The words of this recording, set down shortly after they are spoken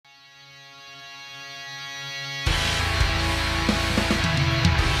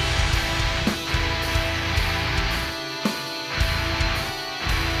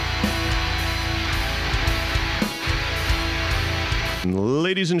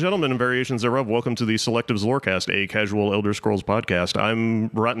ladies and gentlemen, and variations thereof. Welcome to the Selectives Lorecast, a casual Elder Scrolls podcast. I'm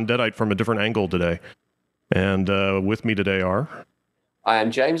Rotten Deadite from a different angle today. And with me today are... I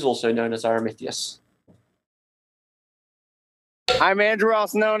am James, also known as Aramithius. I'm Andrew,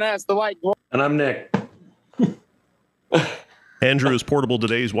 also known as the White Dwarf. And I'm Nick. Andrew is portable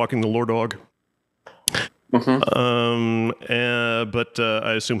today. He's walking the lore dog. Mm-hmm. But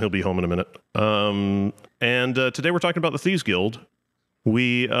I assume he'll be home in a minute. And today we're talking about the Thieves Guild.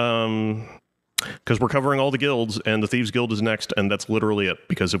 Because we're covering all the guilds, and the Thieves Guild is next, and that's literally it.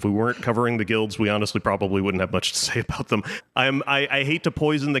 Because if we weren't covering the guilds, we honestly probably wouldn't have much to say about them. I hate to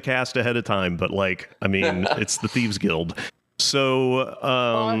poison the cast ahead of time, but it's the Thieves Guild. So,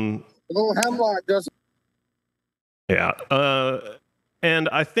 little hemlock does. Yeah, and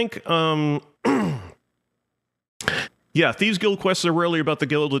I think, yeah, Thieves Guild quests are rarely about the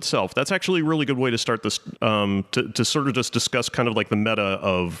guild itself. That's actually a really good way to start this, to sort of just discuss kind of like the meta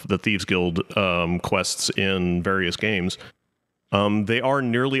of the Thieves Guild quests in various games. They are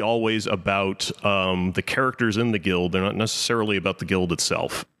nearly always about the characters in the guild. They're not necessarily about the guild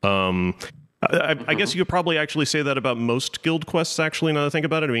itself. I guess you could probably actually say that about most guild quests, actually, now that I think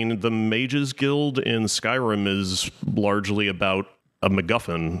about it. I mean, the Mages Guild in Skyrim is largely about a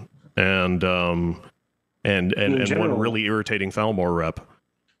MacGuffin and one really irritating Thalmor rep.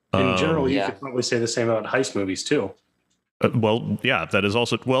 In general, you could probably say the same about heist movies, too. Well, yeah, that is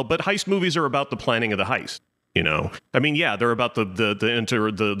also... Well, but heist movies are about the planning of the heist, you know? I mean, yeah, they're about the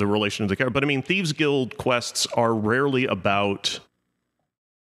relation of the character. But, I mean, Thieves Guild quests are rarely about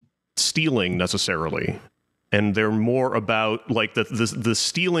stealing, necessarily. And they're more about, like, the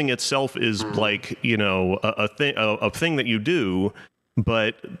stealing itself is, like, you know, a thing that you do...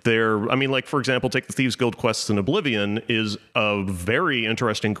 But they're, I mean, like, for example, take the Thieves Guild quests in Oblivion is a very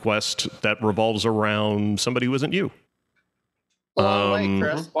interesting quest that revolves around somebody who isn't you. Wait,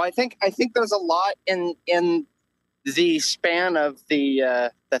 Chris. Well, I think there's a lot in the span of the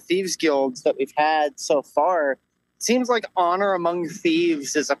Thieves Guilds that we've had so far. It seems like honor among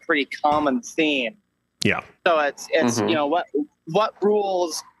thieves is a pretty common theme. Yeah. So it's you know, what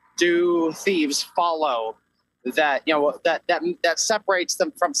rules do thieves follow that, you know, that separates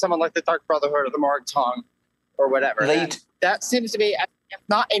them from someone like the Dark Brotherhood or the Morgtong or whatever. That seems to be, if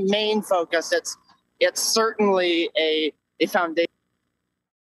not a main focus, it's certainly a foundation.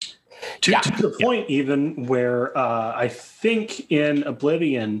 To the point even where I think in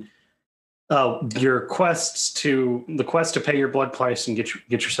Oblivion, your quest to pay your blood price and get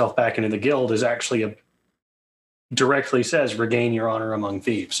yourself back into the guild is actually directly says regain your honor among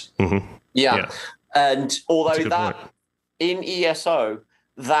thieves. Mm-hmm. Yeah. And although that point. In ESO,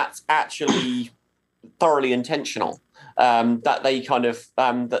 that's actually thoroughly intentional. That they kind of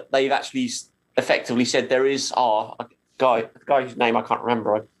that they've actually effectively said there is a guy whose name I can't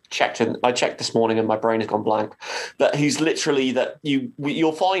remember. I checked this morning and my brain has gone blank. But he's literally that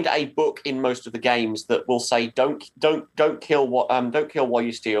you'll find a book in most of the games that will say don't kill while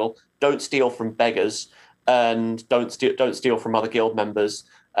you steal, don't steal from beggars, and don't steal from other guild members.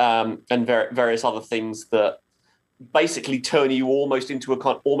 And various other things that basically turn you almost into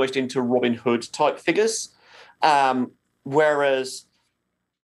Robin Hood type figures, whereas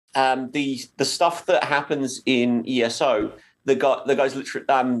the stuff that happens in ESO, the guys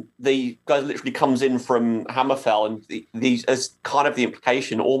literally comes in from Hammerfell, and these as kind of the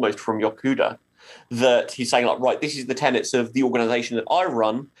implication almost from Yokuda that he's saying, like, right, this is the tenets of the organization that I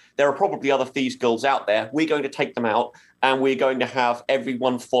run. There are probably other thieves guilds out there. We're going to take them out, and we're going to have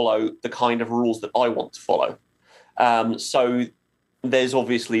everyone follow the kind of rules that I want to follow. So there's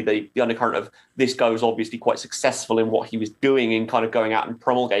obviously the undercurrent of this guy was obviously quite successful in what he was doing in kind of going out and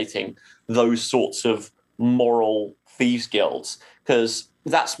promulgating those sorts of moral thieves guilds, because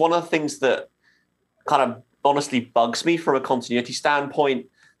that's one of the things that kind of honestly bugs me from a continuity standpoint,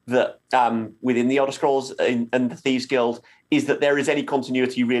 that within the Elder Scrolls and the Thieves Guild is that there is any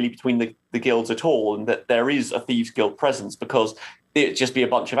continuity really between the guilds at all, and that there is a Thieves Guild presence, because it'd just be a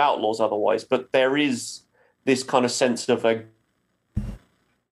bunch of outlaws otherwise. But there is this kind of sense of a...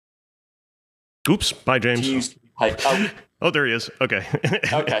 Oops, bye, James. Oh, there he is. Okay.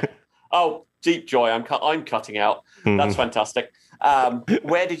 Okay. Oh, deep joy. I'm cutting out. That's fantastic.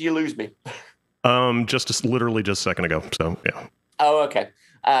 Where did you lose me? Literally just a second ago. So, yeah. Oh, okay.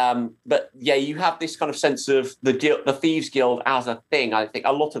 But yeah, you have this kind of sense of the Thieves Guild as a thing. I think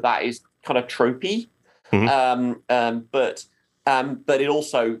a lot of that is kind of tropey, but it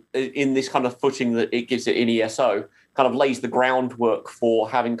also, in this kind of footing that it gives it in ESO, kind of lays the groundwork for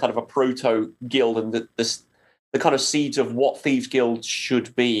having kind of a proto guild and the kind of seeds of what Thieves Guilds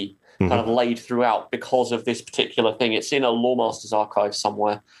should be kind of laid throughout because of this particular thing. It's in a Lawmaster's archive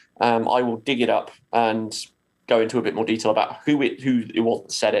somewhere. I will dig it up and go into a bit more detail about who it was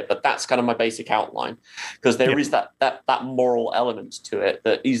that said it, but that's kind of my basic outline, because there is that moral element to it,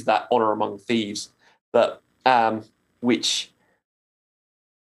 that is that honor among thieves, but which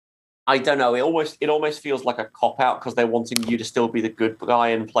I don't know. It almost feels like a cop out, because they're wanting you to still be the good guy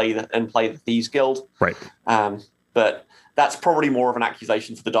and play the Thieves Guild, right? But that's probably more of an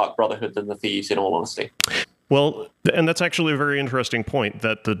accusation for the Dark Brotherhood than the Thieves, in all honesty. Well, and that's actually a very interesting point,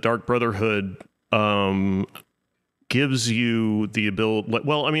 that the Dark Brotherhood gives you the ability.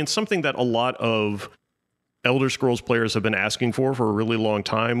 Well, I mean, something that a lot of Elder Scrolls players have been asking for a really long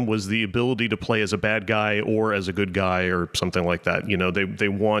time was the ability to play as a bad guy or as a good guy or something like that. You know, they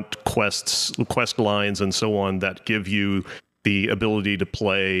want quest lines and so on that give you the ability to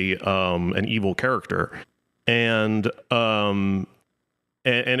play an evil character. And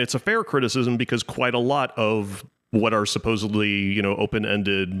it's a fair criticism, because quite a lot of what are supposedly, you know,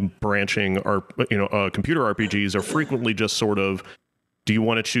 open-ended branching or, you know, computer RPGs are frequently just sort of, do you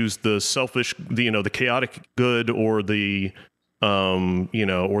want to choose the selfish, the chaotic good, or the,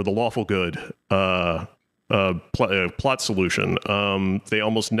 or the lawful good plot solution? They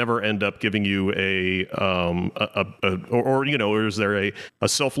almost never end up giving you or is there a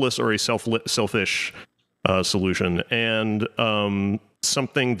selfless or a selfish solution? And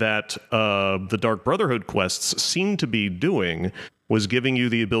something that the Dark Brotherhood quests seem to be doing was giving you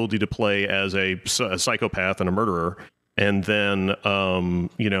the ability to play as a psychopath and a murderer, and then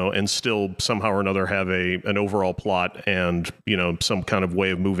and still somehow or another have an overall plot and, you know, some kind of way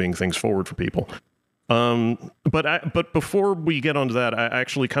of moving things forward for people. But before we get onto that, I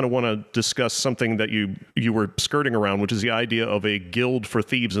actually kind of want to discuss something that you were skirting around, which is the idea of a guild for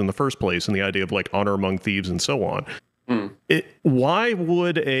thieves in the first place, and the idea of like honor among thieves and so on. Why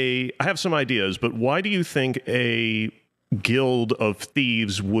would I have some ideas, but why do you think a guild of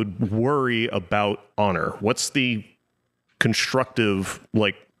thieves would worry about honor? What's the constructive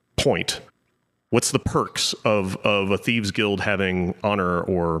point? What's the perks of a thieves guild having honor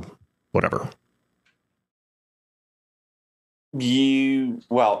or whatever?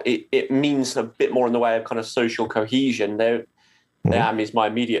 It means a bit more in the way of kind of social cohesion. There is my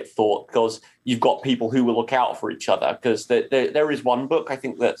immediate thought, because you've got people who will look out for each other. Because there is one book, I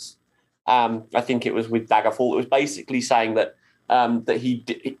think that's, I think it was with Daggerfall. It was basically saying that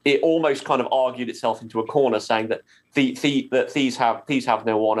it almost kind of argued itself into a corner, saying that thieves have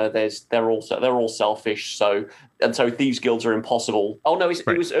no honor. They're all selfish. So thieves guilds are impossible. Oh no,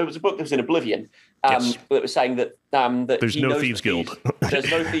 it was a book that was in Oblivion. That was saying that there's no thieves guild. There's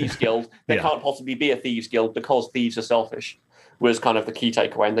no thieves guild. There can't possibly be a thieves guild because thieves are selfish. Was kind of the key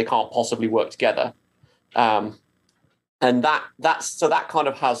takeaway, and they can't possibly work together. And that kind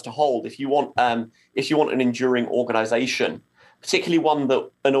of has to hold if you want an enduring organization, particularly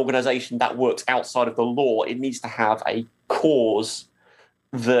an organization that works outside of the law. It needs to have a cause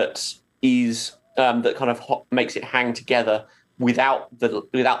that is that kind of makes it hang together without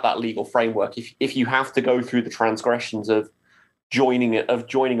that legal framework. If you have to go through the transgressions of joining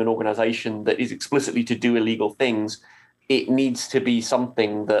an organization that is explicitly to do illegal things, it needs to be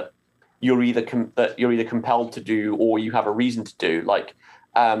something that you're either compelled to do or you have a reason to do. Like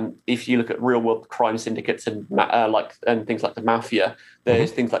if you look at real world crime syndicates and things like the mafia,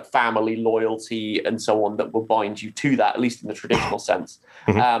 there's things like family loyalty and so on that will bind you to that, at least in the traditional sense.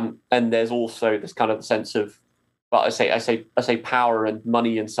 And there's also this kind of sense of, I say power and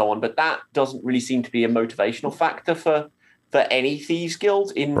money and so on, but that doesn't really seem to be a motivational factor for any thieves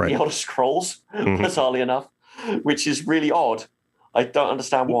guild in the Elder Scrolls, bizarrely enough, which is really odd. I don't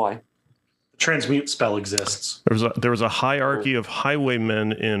understand why. Transmute spell exists. There was a hierarchy of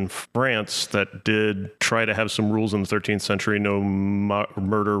highwaymen in France that did try to have some rules in the 13th century: no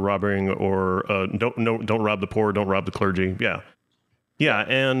murder, robbing, or don't rob the poor, don't rob the clergy. Yeah,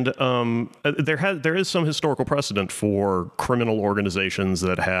 and there is some historical precedent for criminal organizations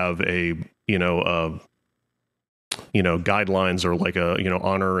that have guidelines, or like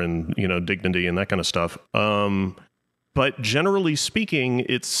honor and dignity and that kind of stuff. But generally speaking,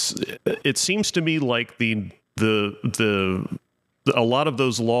 it seems to me like a lot of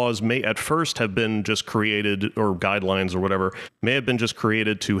those laws may at first have been just created, or guidelines or whatever, may have been just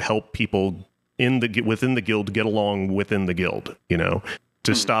created to help people within the guild get along within the guild,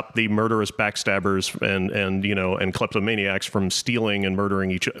 to stop the murderous backstabbers and kleptomaniacs from stealing and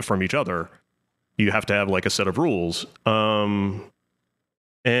murdering from each other. You have to have like a set of rules.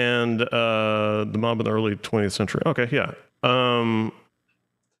 And the mob in the early 20th century. Okay, yeah.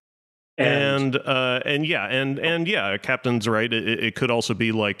 And yeah, Captain's right. It could also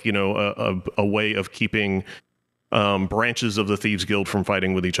be like, you know, a way of keeping branches of the Thieves Guild from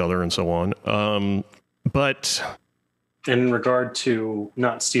fighting with each other and so on. But in regard to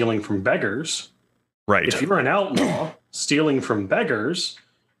not stealing from beggars, right? If you're an outlaw stealing from beggars,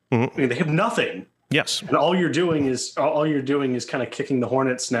 I mean, they have nothing. Yes, and all you're doing is kind of kicking the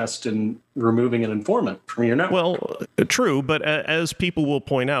hornet's nest and removing an informant from your network. Well, true, but as people will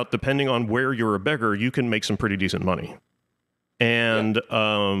point out, depending on where you're a beggar, you can make some pretty decent money. And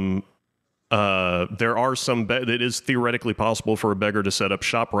there are some. It is theoretically possible for a beggar to set up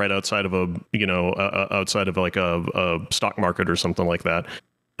shop right outside of outside of like a stock market or something like that,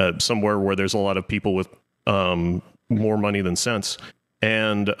 somewhere where there's a lot of people with more money than sense.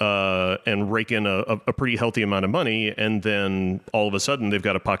 And rake in a pretty healthy amount of money, and then all of a sudden they've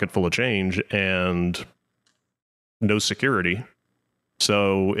got a pocket full of change and no security.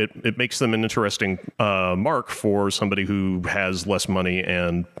 So it makes them an interesting mark for somebody who has less money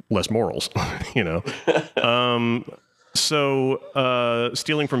and less morals, you know. So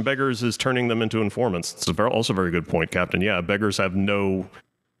stealing from beggars is turning them into informants. It's also a very good point, Captain. Yeah, beggars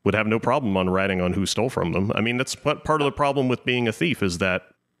would have no problem on ratting on who stole from them. I mean, that's part of the problem with being a thief is that,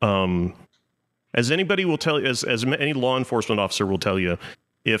 as anybody will tell you, as any law enforcement officer will tell you,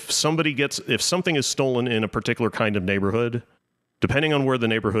 if something is stolen in a particular kind of neighborhood, depending on where the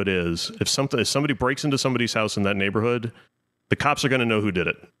neighborhood is, if somebody breaks into somebody's house in that neighborhood, the cops are going to know who did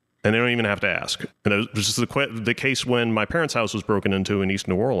it, and they don't even have to ask. And it was just the case when my parents' house was broken into in East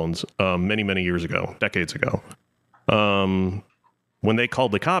New Orleans many years ago, decades ago. When they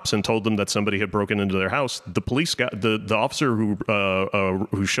called the cops and told them that somebody had broken into their house, the police the officer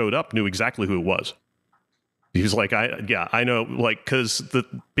who showed up knew exactly who it was. He was like, I know, like, because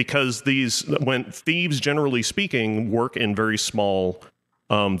when thieves, generally speaking, work in very small,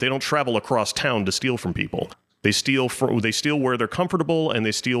 they don't travel across town to steal from people. They steal where they're comfortable, and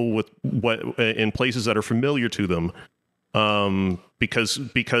they steal in places that are familiar to them. Because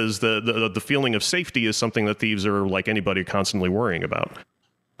the feeling of safety is something that thieves are, like anybody, constantly worrying about.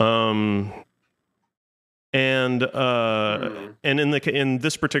 In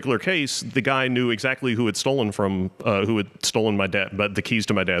this particular case, the guy knew exactly who had stolen the keys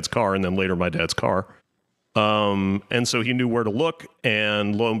to my dad's car, and then later my dad's car. And so he knew where to look,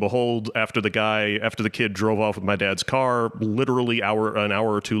 and lo and behold, after the kid drove off with my dad's car, literally an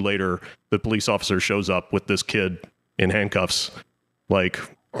hour or two later, the police officer shows up with this kid in handcuffs. Like,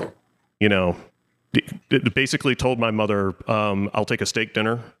 you know, it basically told my mother, I'll take a steak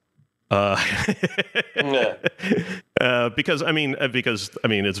dinner. Because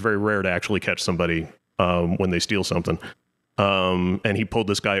it's very rare to actually catch somebody when they steal something. And he pulled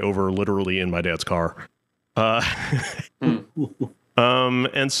this guy over literally in my dad's car. And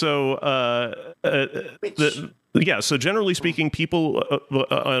so so generally speaking, people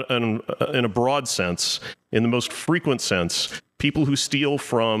in a broad sense, in the most frequent sense, people who steal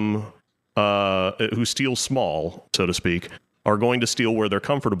small, so to speak, are going to steal where they're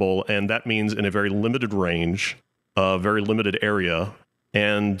comfortable, and that means in a very limited range, a very limited area.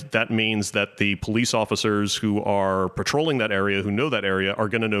 And that means that the police officers who are patrolling that area, who know that area, are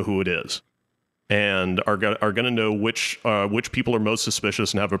going to know who it is, and are going to know which people are most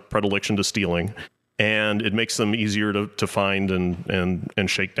suspicious and have a predilection to stealing, and it makes them easier to find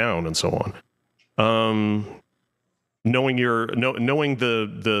and shake down and so on. Knowing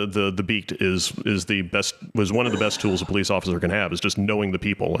the beaked is one of the best tools a police officer can have, is just knowing the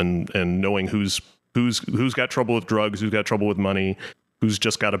people and knowing who's got trouble with drugs, who's got trouble with money, who's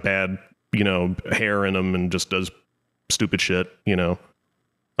just got a bad, hair in them and just does stupid shit,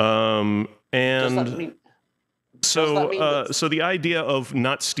 So the idea of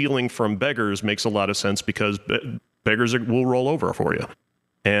not stealing from beggars makes a lot of sense, because beggars will roll over for you,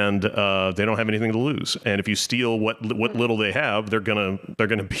 and they don't have anything to lose. And if you steal what little they have, they're gonna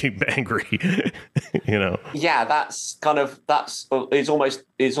be angry, Yeah, it's almost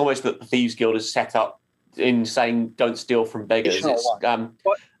that the Thieves Guild is set up in saying don't steal from beggars. It's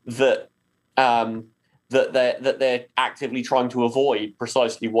that they're actively trying to avoid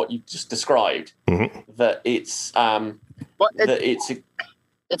precisely what you just described. Mm-hmm. That it's it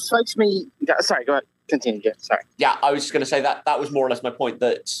strikes me. Sorry, go ahead. Continue. Sorry. Yeah, I was just going to say that was more or less my point.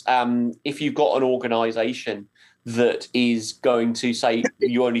 That if you've got an organisation that is going to say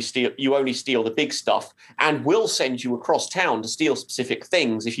you only steal the big stuff, and will send you across town to steal specific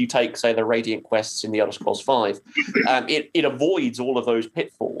things, if you take, say, the Radiant quests in the Elder Scrolls V, it avoids all of those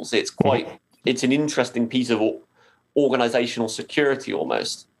pitfalls. It's an interesting piece of organizational security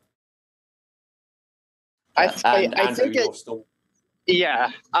almost. I think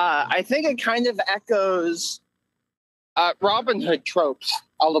Yeah, I think it kind of echoes Robin Hood tropes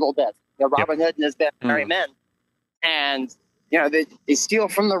a little bit. Robin Hood and his band of merry men, and they steal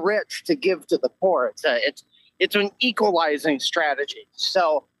from the rich to give to the poor. It's an equalizing strategy.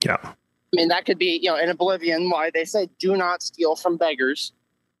 So yeah, I mean that could be in Oblivion why they say do not steal from beggars,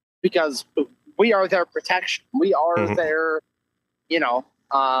 because we are their protection. We are their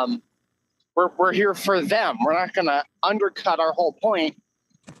we're here for them. We're not going to undercut our whole point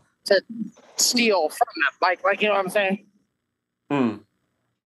to steal from them. Like you know what I'm saying?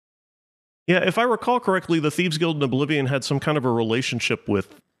 Yeah, if I recall correctly, the Thieves Guild in Oblivion had some kind of a relationship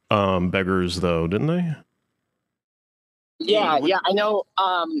with beggars, though, didn't they? Yeah, I know.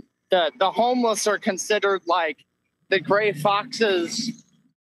 The homeless are considered like the gray foxes,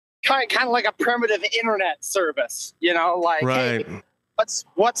 kind of like a primitive internet service. Right. Hey,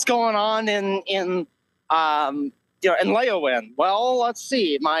 what's going on in Leowin? Well, let's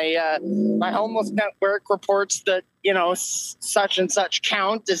see. My homeless network reports that such and such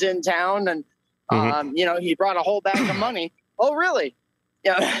count is in town, and he brought a whole bag of money. Oh, really?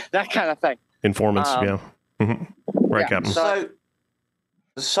 Yeah, that kind of thing. Informants, yeah. Right, Captain.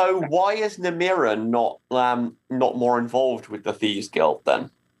 So why is Namira not more involved with the Thieves Guild then?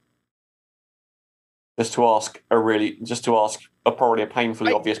 Just to ask a probably a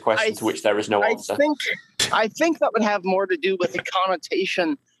painfully obvious question to which there is no answer. I think that would have more to do with the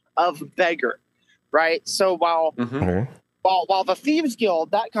connotation of beggar, right? So while the Thieves Guild,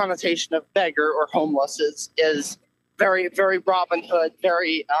 that connotation of beggar or homeless is very, very Robin Hood,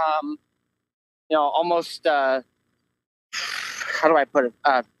 very almost how do I put it?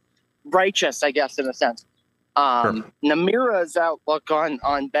 Righteous, I guess, in a sense. Namira's outlook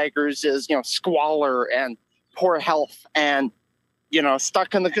on beggars is squalor and poor health and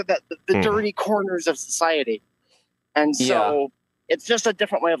stuck in the dirty corners of society, and so it's just a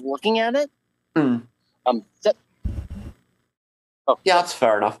different way of looking at it. That's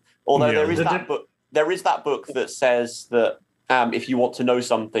fair enough. Although there is that book that says that if you want to know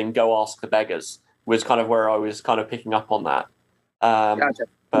something, go ask the beggars. Was kind of where I was kind of picking up on that. Gotcha.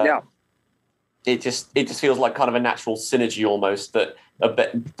 But it just feels like kind of a natural synergy almost that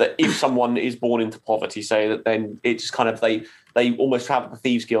if someone is born into poverty, say that then it just kind of they almost have the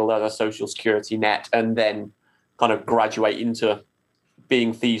Thieves Guild as a social security net, and then kind of graduate into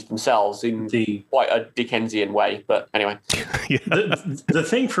being thieves themselves in quite a Dickensian way. But anyway, the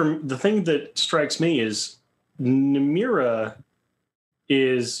thing that strikes me is Namira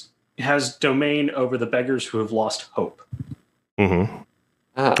has domain over the beggars who have lost hope.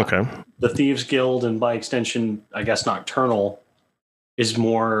 Okay. The Thieves Guild, and by extension, I guess Nocturnal, is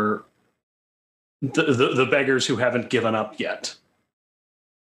more the beggars who haven't given up yet.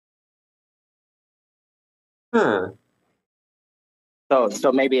 So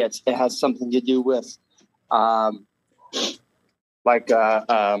maybe it has something to do with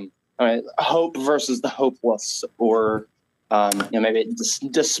hope versus the hopeless, or maybe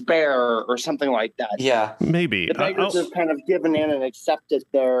despair or something like that. Yeah, maybe the beggars have kind of given in and accepted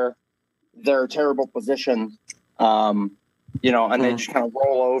their terrible position, and they just kind of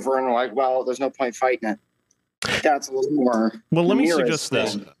roll over and are like, well, there's no point fighting it. That's a little more. Well, let me suggest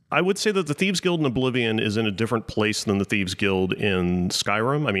this. I would say that the Thieves Guild in Oblivion is in a different place than the Thieves Guild in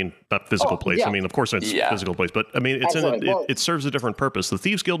Skyrim. I mean, not physical place. Yeah. I mean, of course it's physical place, but I mean, it's it serves a different purpose. The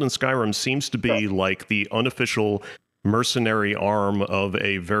Thieves Guild in Skyrim seems to be like the unofficial mercenary arm of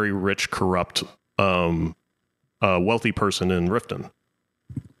a very rich, corrupt, wealthy person in Riften.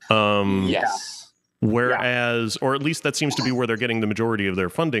 Yes. Whereas, or at least that seems to be where they're getting the majority of their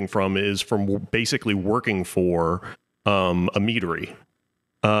funding from, is from basically working for a meadery.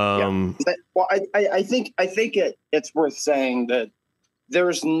 Well, I think it's worth saying that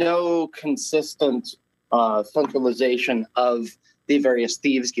there's no consistent centralization of the various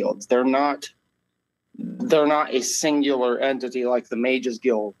Thieves Guilds. They're not a singular entity like the Mages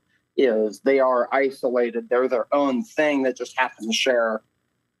Guild is. They are isolated. They're their own thing that just happens to share,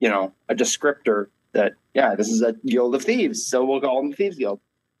 a descriptor that, this is a guild of thieves, so we'll call them the Thieves Guild.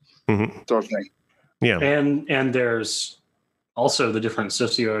 Sort of thing. Yeah. And there's also the different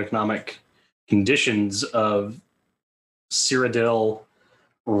socioeconomic conditions of Cyrodiil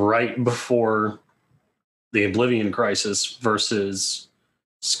right before the Oblivion Crisis versus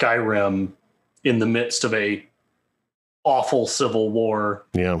Skyrim in the midst of a awful civil war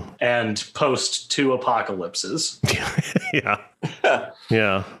and post 2 apocalypses. Yeah.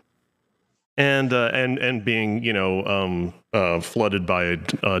 And being, flooded by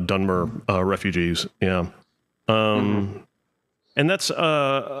Dunmer refugees. Yeah. And that's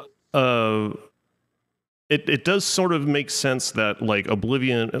it does sort of make sense that like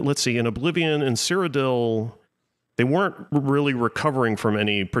Oblivion. Let's see, in Oblivion and Cyrodiil, they weren't really recovering from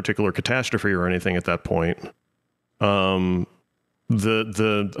any particular catastrophe or anything at that point. All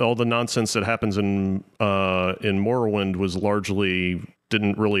the nonsense that happens in Morrowind was largely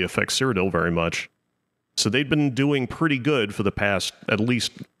didn't really affect Cyrodiil very much. So they'd been doing pretty good for the past, at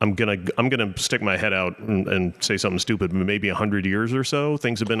least I'm gonna stick my head out and say something stupid, but maybe 100 years or so.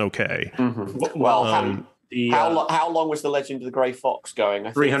 Things have been okay. Mm-hmm. Well, how long was the Legend of the Grey Fox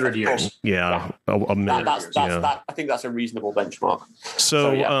going? 300 years. Yeah, a minute. I think that's a reasonable benchmark.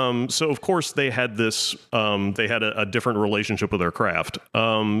 So of course they had this. They had a different relationship with their craft.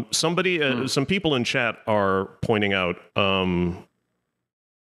 Some people in chat are pointing out.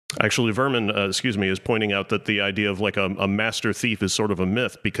 Actually, Vermin, is pointing out that the idea of like a master thief is sort of a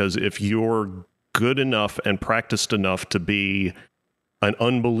myth, because if you're good enough and practiced enough to be an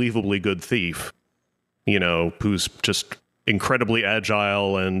unbelievably good thief, who's just incredibly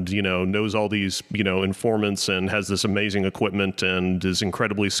agile and, knows all these, informants and has this amazing equipment and is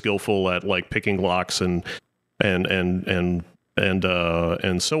incredibly skillful at like picking locks and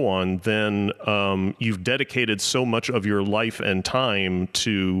so on, then you've dedicated so much of your life and time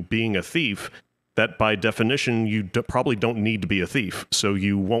to being a thief that by definition you probably don't need to be a thief, so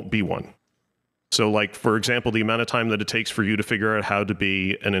you won't be one. So, like, for example, the amount of time that it takes for you to figure out how to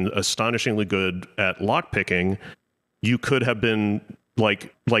be an astonishingly good at lockpicking, you could have been,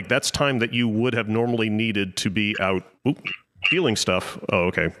 like that's time that you would have normally needed to be out stealing stuff. Oh,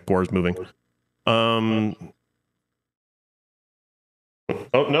 okay. Gore's moving. Oh,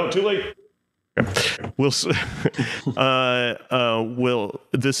 no, too late. This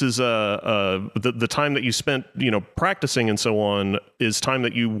is the time that you spent, practicing and so on is time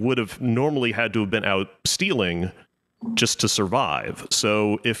that you would have normally had to have been out stealing just to survive.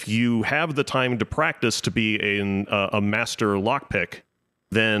 So if you have the time to practice to be a master lockpick,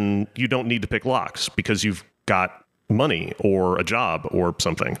 then you don't need to pick locks because you've got money or a job or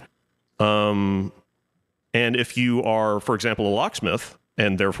something. And if you are, for example, a locksmith,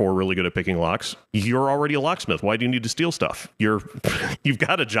 and therefore really good at picking locks, you're already a locksmith. Why do you need to steal stuff? You've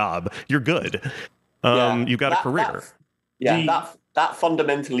got a job. You're good. You've got a career. That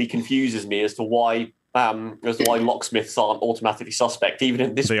fundamentally confuses me as to why locksmiths aren't automatically suspect, even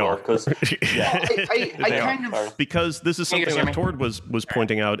in this world. Because because this is something that Tord was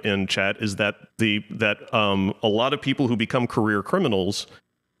pointing out in chat, is that a lot of people who become career criminals,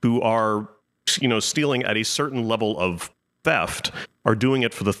 who are stealing at a certain level of theft, are doing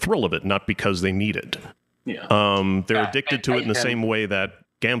it for the thrill of it, not because they need it. Yeah. They're addicted to it in the same way that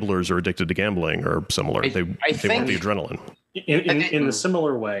gamblers are addicted to gambling or similar. They want the adrenaline. In a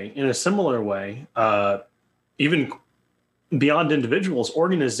similar way, even beyond individuals,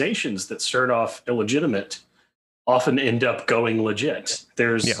 organizations that start off illegitimate often end up going legit.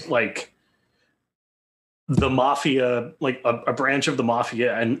 There's like the mafia, like a branch of the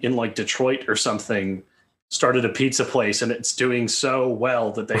mafia in like Detroit or something, started a pizza place, and it's doing so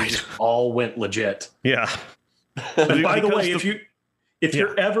well that they just all went legit. Yeah. And by the way, if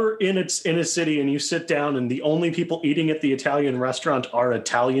you're ever in a city and you sit down and the only people eating at the Italian restaurant are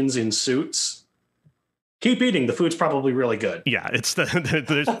Italians in suits, keep eating. The food's probably really good. Yeah, it's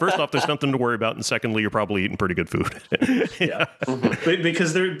first off, there's nothing to worry about, and secondly, you're probably eating pretty good food. Yeah,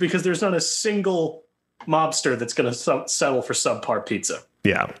 because there's not a single mobster that's going to settle for subpar pizza.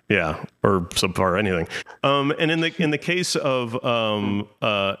 Yeah, or subpar anything. And in the case of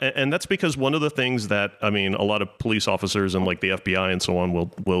and that's because one of the things that a lot of police officers and like the FBI and so on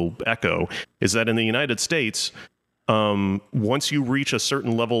will echo is that in the United States, once you reach a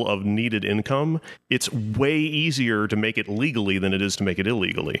certain level of needed income, it's way easier to make it legally than it is to make it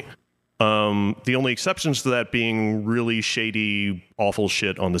illegally. The only exceptions to that being really shady, awful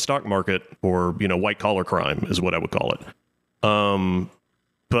shit on the stock market, or white collar crime is what I would call it.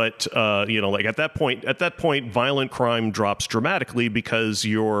 But like at that point, violent crime drops dramatically because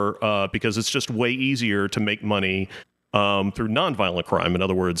because it's just way easier to make money through nonviolent crime. In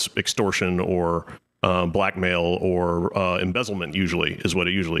other words, extortion or blackmail or embezzlement usually is what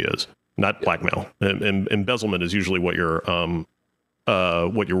it usually is. Not blackmail. Embezzlement is usually what you're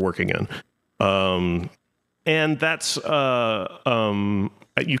working in. And that's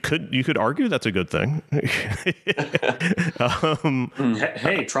you could argue that's a good thing.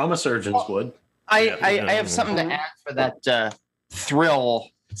 Hey, trauma surgeons would. I have something to add for that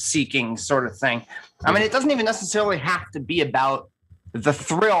thrill-seeking sort of thing. It doesn't even necessarily have to be about the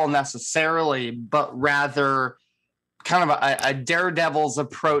thrill necessarily, but rather kind of a daredevil's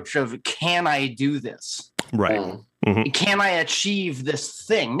approach of, can I do this? Right. Mm-hmm. Can I achieve this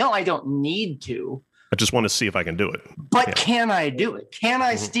thing? No, I don't need to. I just want to see if I can do it. But can I do it? Can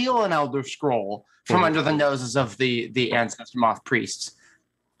I steal an Elder Scroll from under the noses of the Ancestor Moth priests?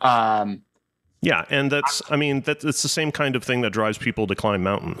 Yeah, and it's the same kind of thing that drives people to climb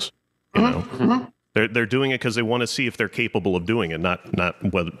mountains. You know, they're doing it because they want to see if they're capable of doing it, not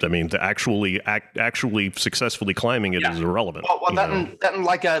whether. I mean, the actually successfully climbing it is irrelevant. Well, that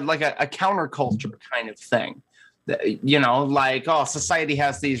like a counterculture kind of thing. You know, like, oh, society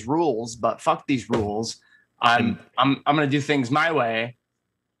has these rules, but fuck these rules. I'm gonna do things my way.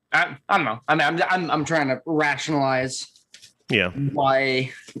 I don't know. I mean, I'm trying to rationalize. Yeah.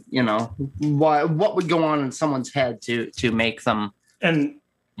 Why, you know, what would go on in someone's head to make them, and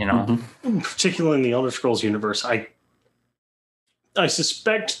you know, particularly in the Elder Scrolls universe, I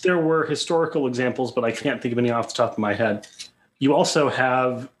suspect there were historical examples, but I can't think of any off the top of my head. You also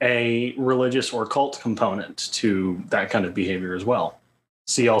have a religious or cult component to that kind of behavior as well.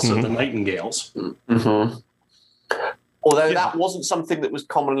 See also the Nightingales. Although that wasn't something that was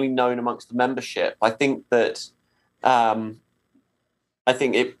commonly known amongst the membership. I think that I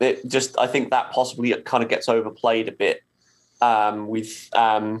think that possibly it kind of gets overplayed a bit with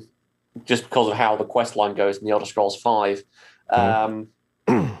just because of how the quest line goes in the Elder Scrolls V, more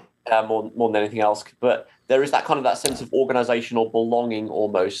than anything else. But there is that sense of organizational belonging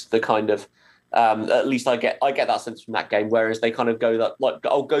almost. The kind of at least I get that sense from that game. Whereas they kind of go that like,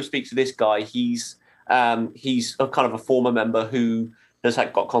 oh, go speak to this guy. He's a kind of a former member who has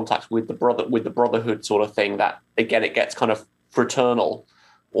got contacts with the Brotherhood sort of thing. That again, it gets kind of fraternal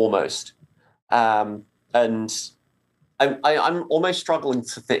almost, and I'm almost struggling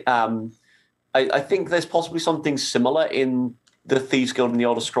to think. I think there's possibly something similar in the Thieves Guild and the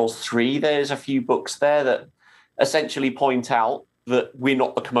Elder Scrolls 3. There's a few books there that essentially point out that we're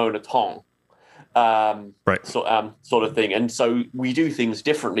not the Kimono Tong, right? Sort of thing, and so we do things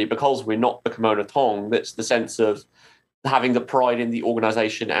differently because we're not the Kimono Tong. That's the sense of having the pride in the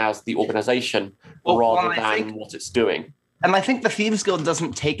organization as the organization rather than what it's doing. And I think the Thieves Guild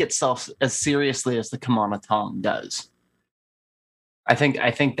doesn't take itself as seriously as the Kimono Tong does. I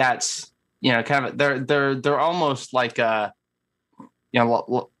think that's, you know, kind of they're almost like a, you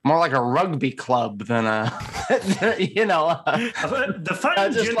know, more like a rugby club than a you know, the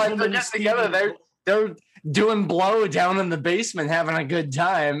fine just like they're just together. They're doing blow down in the basement, having a good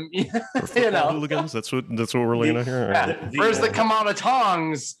time. You know, hooligans. That's what we're looking at here. Yeah. Whereas the Kimono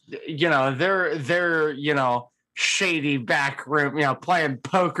Tongs, you know, they're you know, shady back room, you know, playing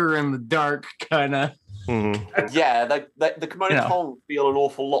poker in the dark kind of. Yeah, the Kimono Tong feel an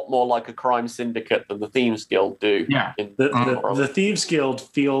awful lot more like a crime syndicate than the Thieves Guild do. Yeah, the Thieves Guild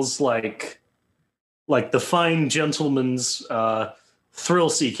feels like the fine gentleman's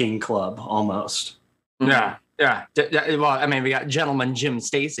thrill-seeking club almost. Yeah. Well, I mean, we got Gentleman Jim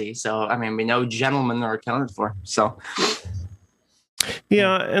Stacy, so I mean, we know gentlemen are accounted for. So,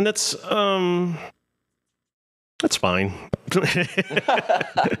 yeah, and that's fine.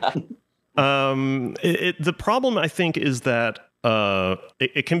 The problem, I think, is that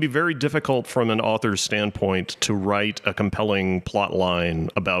it can be very difficult from an author's standpoint to write a compelling plot line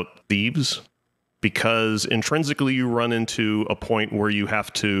about thieves, because intrinsically you run into a point where you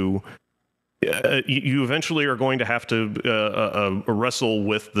have to you eventually are going to have to wrestle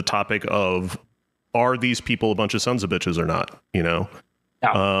with the topic of, are these people a bunch of sons of bitches or not, you know?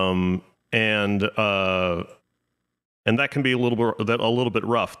 Yeah. And that can be a little bit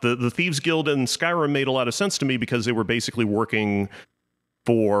rough. The Thieves Guild in Skyrim made a lot of sense to me because they were basically working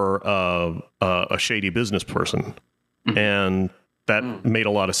for a shady business person, and that made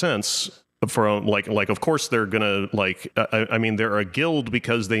a lot of sense. For like of course they're gonna I mean, they're a guild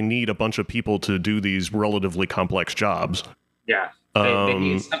because they need a bunch of people to do these relatively complex jobs. Yeah, they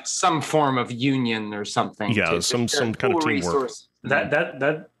need some form of union or something. Yeah, some kind of teamwork.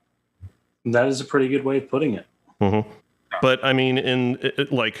 That is a pretty good way of putting it. But I mean,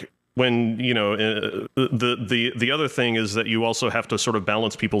 when, you know, the other thing is that you also have to sort of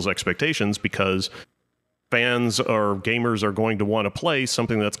balance people's expectations, because fans or gamers are going to want to play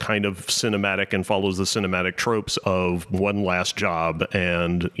something that's kind of cinematic and follows the cinematic tropes of one last job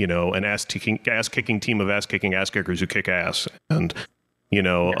and, you know, an ass-kicking team of ass-kicking ass kickers who kick ass, and, you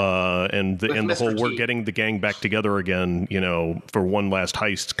know, and the whole we're getting the gang back together again, you know, for one last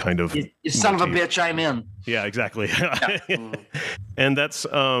heist kind of. You son of a bitch, I'm in. Yeah, exactly. And that's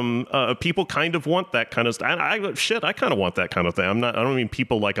people kind of want that kind of stuff. I kind of want that kind of thing. I don't mean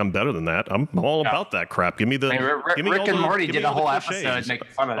people like I'm better than that. I'm all about that crap. Give me the. I mean, Rick and Morty did a whole episode making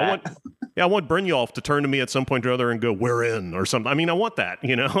fun of that. I want Brynjolf to turn to me at some point or other and go, "We're in," or something. I mean, I want that,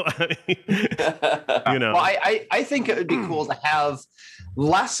 you know. You know. Well, I think it would be cool to have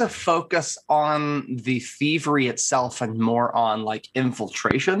less a focus on the thievery itself and more on like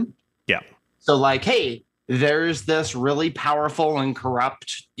infiltration. Yeah. So like, hey, there's this really powerful and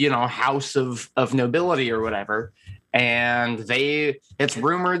corrupt, house of nobility or whatever. And it's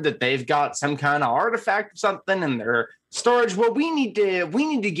rumored that they've got some kind of artifact or something in their storage. Well, we need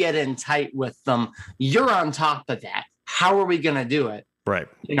to get in tight with them. You're on top of that. How are we going to do it? Right.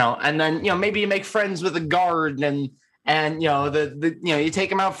 And then, maybe you make friends with a guard and you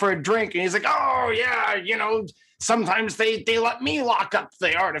take him out for a drink and he's like, oh yeah, sometimes they let me lock up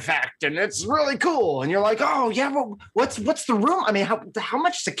the artifact and it's really cool. And you're like, oh yeah, well, what's the room? I mean, how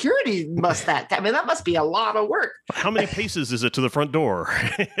much security must that? I mean, that must be a lot of work. How many paces is it to the front door?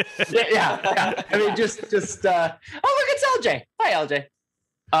 yeah. I mean, just oh, look, it's LJ. Hi, LJ.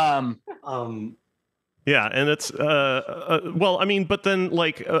 Yeah, and it's well, I mean, but then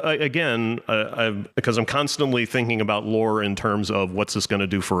like again, because I'm constantly thinking about lore in terms of what's this going to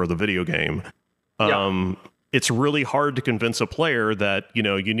do for the video game. It's really hard to convince a player that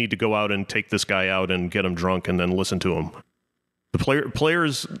you need to go out and take this guy out and get him drunk and then listen to him. The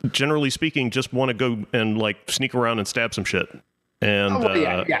players, generally speaking, just want to go and like sneak around and stab some shit. And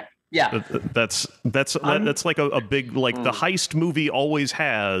yeah. That's like a big like the heist movie always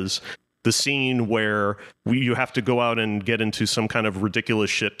has. The scene where you have to go out and get into some kind of ridiculous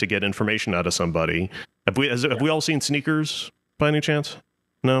shit to get information out of somebody. Have we all seen Sneakers by any chance?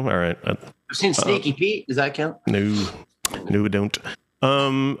 No? All right. I've seen Sneaky Pete. Does that count? No, we don't.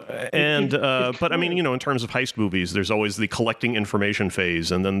 But I mean, in terms of heist movies, there's always the collecting information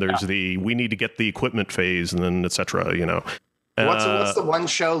phase, and then there's the we need to get the equipment phase, and then et cetera, What's the one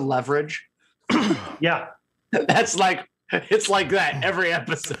show, Leverage? Yeah. That's like, it's like that every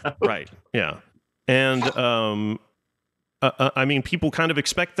episode. Right. Yeah. And I mean, people kind of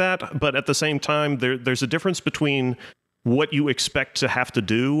expect that, but at the same time, there's a difference between what you expect to have to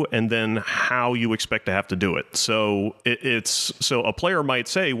do and then how you expect to have to do it. So so a player might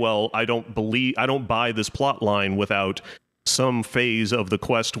say, well, I don't buy this plot line without some phase of the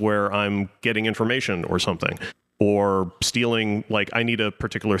quest where I'm getting information or something, or stealing, like I need a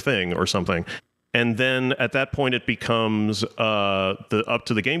particular thing or something. And then at that point, it becomes up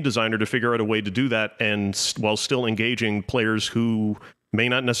to the game designer to figure out a way to do that, and while still engaging players who may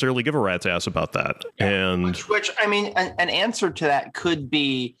not necessarily give a rat's ass about that. Yeah. And which I mean, an answer to that could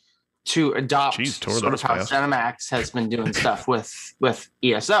be to adopt sort of how ZeniMax has been doing stuff with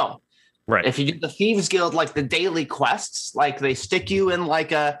ESO. Right. If you do the Thieves Guild, like the daily quests, like they stick you in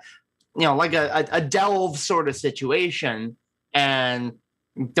like a delve sort of situation, and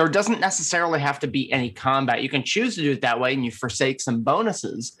there doesn't necessarily have to be any combat. You can choose to do it that way and you forsake some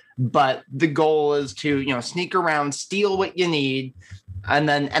bonuses, but the goal is to, sneak around, steal what you need, and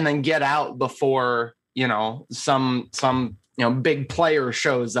then get out before, some big player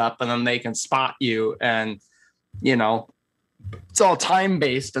shows up, and then they can spot you, and, it's all time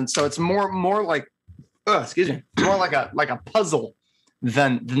based. And so it's more like, it's more like a puzzle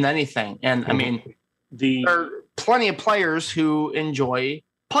than anything. And I mean, there are plenty of players who enjoy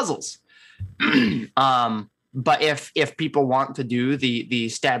puzzles. But if people want to do the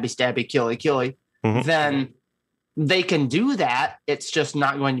stabby, killy, then they can do that. It's just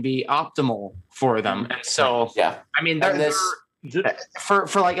not going to be optimal for them. And so, I mean, for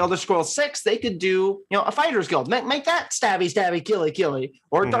like Elder Scrolls 6, they could do, a Fighters Guild. Make that stabby, killy,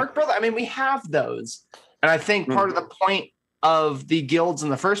 or Dark Brother. I mean, we have those. And I think part of the point of the guilds in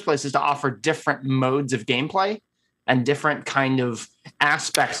the first place is to offer different modes of gameplay and different kind of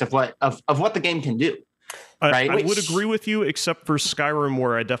aspects of what the game can do. Right? I would agree with you, except for Skyrim,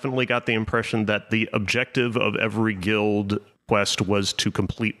 where I definitely got the impression that the objective of every guild quest was to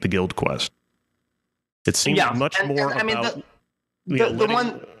complete the guild quest. It seemed much more about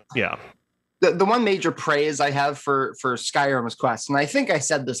the one major praise I have for Skyrim's quest, and I think I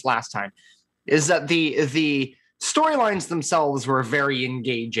said this last time, is that the storylines themselves were very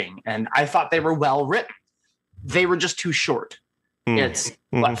engaging, and I thought they were well written. They were just too short. It's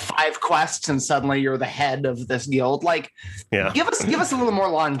 5 quests, and suddenly you're the head of this guild. Like, give us a little more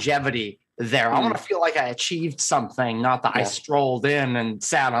longevity there. I want to feel like I achieved something, not that I strolled in and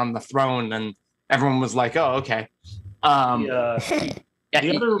sat on the throne, and everyone was like, "Oh, okay." The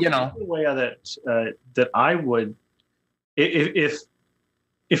other way that I would, if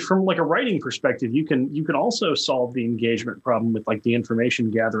from like a writing perspective, you can also solve the engagement problem with like the information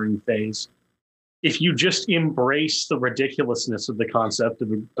gathering phase. If you just embrace the ridiculousness of the concept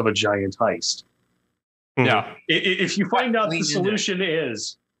of a giant heist. Yeah. If you find out the solution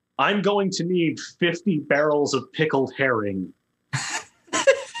is, I'm going to need 50 barrels of pickled herring.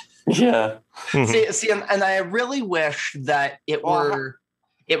 Yeah. See, and I really wish that it were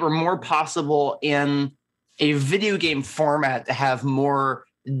it were more possible in a video game format to have more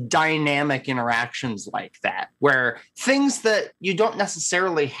dynamic interactions like that, where things that you don't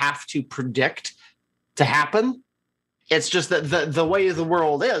necessarily have to predict to happen. It's just that the way the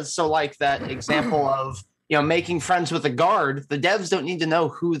world is. So like that example of, making friends with a guard, the devs don't need to know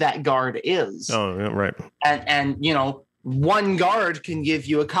who that guard is. Oh, yeah, right. And one guard can give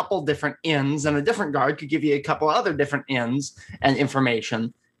you a couple different ins, and a different guard could give you a couple other different ins and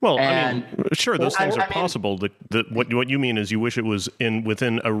information. Well, sure, those things are possible. What you mean is you wish it was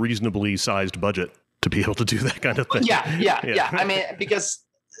within a reasonably sized budget to be able to do that kind of thing. Yeah. I mean, because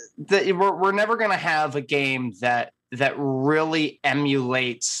we're never going to have a game that really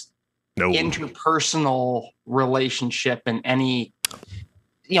emulates interpersonal relationship in any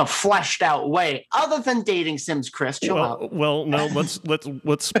fleshed out way, other than dating sims. Chris, chill out. Well, no, let's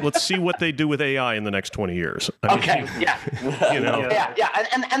see what they do with AI in the next 20 years. Okay, yeah,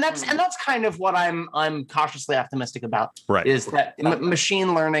 and that's kind of what I'm cautiously optimistic about. Right, is that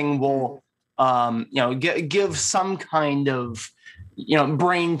machine learning will give some kind of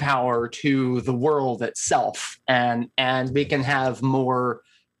brain power to the world itself, and we can have more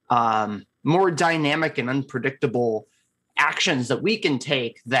dynamic and unpredictable actions that we can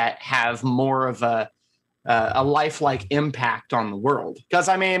take that have more of a lifelike impact on the world. Because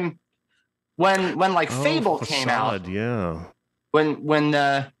I mean, when Fable came out, when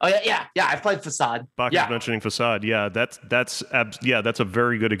I've played Facade. Baka's mentioning Facade. Yeah, that's a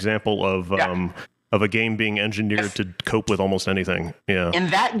very good example of a game being engineered to cope with almost anything. Yeah. In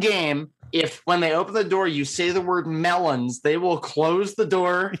that game, if when they open the door you say the word melons, they will close the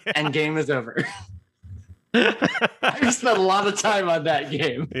door and game is over. I've spent a lot of time on that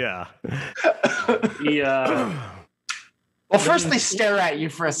game. Yeah. Well, first they stare at you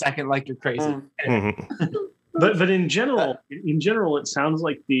for a second like you're crazy. Mm-hmm. But in general, it sounds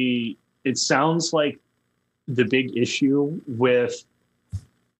like the big issue with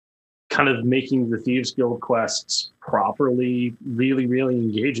kind of making the Thieves Guild quests properly, really, really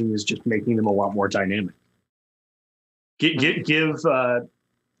engaging is just making them a lot more dynamic.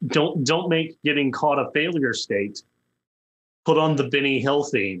 Don't make getting caught a failure state. Put on the Benny Hill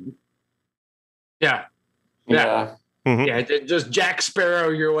theme. Yeah. Mm-hmm. Yeah, just Jack Sparrow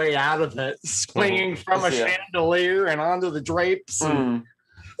your way out of it, swinging from a chandelier and onto the drapes. And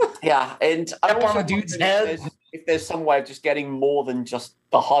yeah, and up on a dude's head. If there's some way of just getting more than just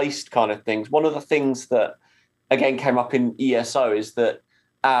the heist kind of things. One of the things that, again, came up in ESO is that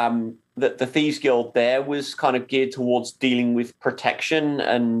that the Thieves Guild there was kind of geared towards dealing with protection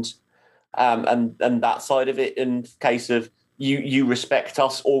and that side of it, in case of you respect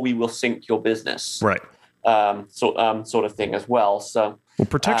us or we will sink your business. Right. Sort of thing as well. So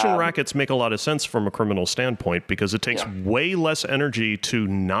protection rackets make a lot of sense from a criminal standpoint because it takes way less energy to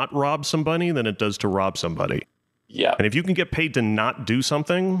not rob somebody than it does to rob somebody. Yeah. And if you can get paid to not do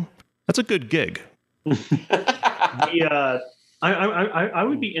something, that's a good gig. I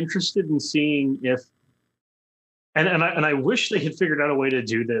would be interested in seeing if, and I wish they had figured out a way to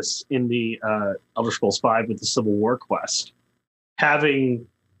do this in the Elder Scrolls V with the Civil War quest, having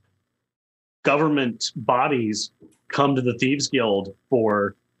government bodies come to the Thieves Guild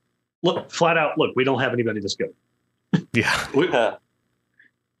for flat out, we don't have anybody this good. Yeah.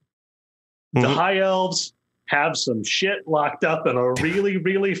 The High Elves have some shit locked up in a really,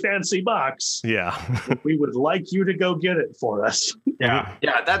 really fancy box. Yeah. We would like you to go get it for us. Yeah.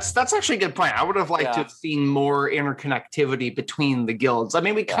 Yeah, that's actually a good point. I would have liked to have seen more interconnectivity between the guilds. I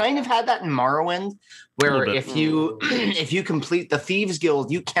mean, we kind of had that in Morrowind, where if you complete the Thieves Guild,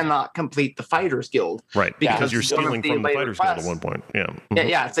 you cannot complete the Fighters Guild. Right. Because you're stealing from the Fighters Guild at one point. Yeah. Mm-hmm.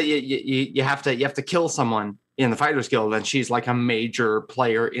 Yeah. So you have to kill someone in the Fighters Guild, and she's like a major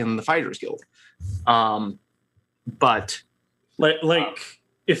player in the Fighters Guild. But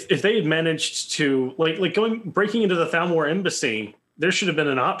if they had managed to breaking into the Thalmor embassy, there should have been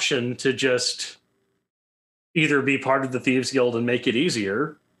an option to just either be part of the Thieves Guild and make it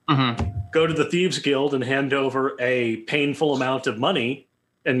easier, go to the Thieves Guild and hand over a painful amount of money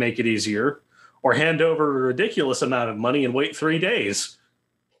and make it easier, or hand over a ridiculous amount of money and wait 3 days.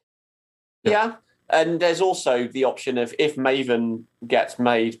 Yeah. And there's also the option of if Maven gets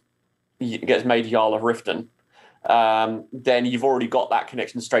made Jarl of Riften, then you've already got that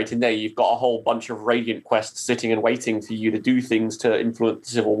connection straight in there. You've got a whole bunch of Radiant quests sitting and waiting for you to do things to influence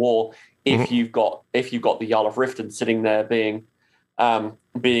the Civil War. If you've got the Jarl of Riften sitting there being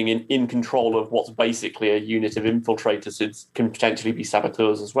in control of what's basically a unit of infiltrators, it can potentially be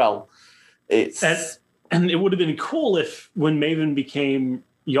saboteurs as well. And it would have been cool if when Maven became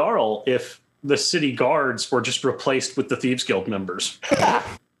Jarl, if the city guards were just replaced with the Thieves Guild members.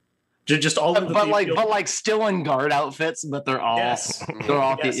 Just all of the but like still in guard outfits, but they're all yes.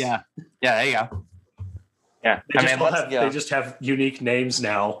 yeah. There you go. Yeah, They just have unique names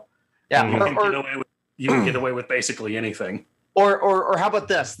now. Yeah, you can get away with basically anything. Or how about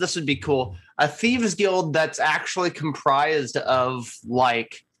this? This would be cool. A Thieves Guild that's actually comprised of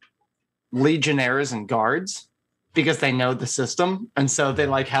like legionnaires and guards, because they know the system, and so they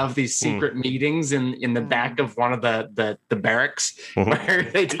like have these secret meetings in the back of one of the barracks where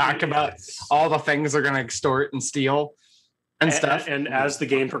they talk about all the things they're going to extort and steal and stuff. And as the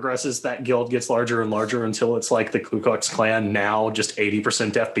game progresses, that guild gets larger and larger until it's like the Ku Klux Klan, now just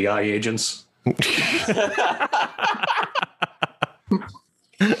 80% FBI agents.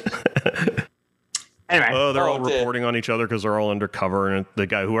 Anyway, they're all reporting on each other because they're all undercover, and the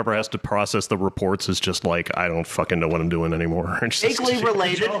guy, whoever has to process the reports, is just like, I don't fucking know what I'm doing anymore. Vaguely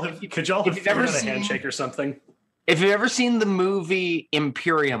related. Could y'all have ever seen a handshake or something? If you've ever seen the movie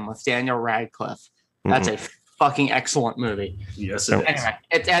Imperium with Daniel Radcliffe, that's a fucking excellent movie. Yes, it is. Anyway,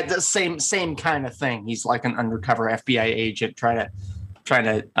 it's at the same kind of thing. He's like an undercover FBI agent trying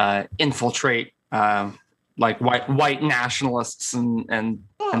to infiltrate like white nationalists and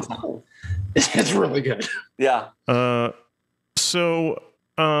stuff. It's really good. Yeah. So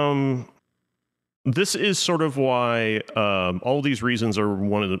this is sort of why all these reasons are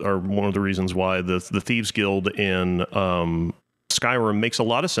one of the reasons why the Thieves Guild in Skyrim makes a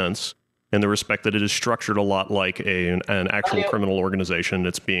lot of sense, in the respect that it is structured a lot like an actual criminal organization.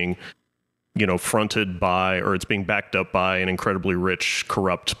 It's being, fronted by, or it's being backed up by, an incredibly rich,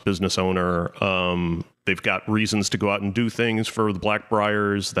 corrupt business owner. They've got reasons to go out and do things for the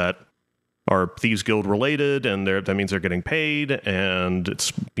Blackbriars that are Thieves Guild related, and that means they're getting paid. And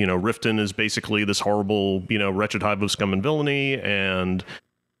it's, Riften is basically this horrible, wretched hive of scum and villainy, and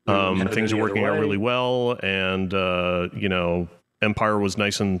things are working out really well. And Empire was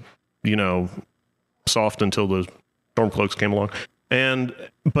nice and soft until the Stormcloaks came along.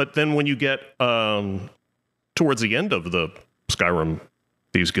 But then when you get towards the end of the Skyrim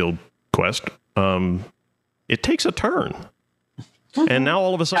Thieves Guild quest, it takes a turn. And now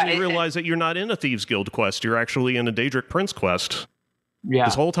all of a sudden you realize that you're not in a Thieves Guild quest. You're actually in a Daedric Prince quest. Yeah.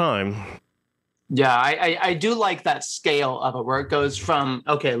 This whole time. Yeah, I do like that scale of it, where it goes from,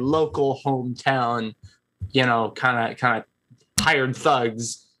 local hometown, kind of hired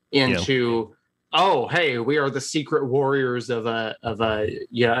thugs into, oh, hey, we are the secret warriors of a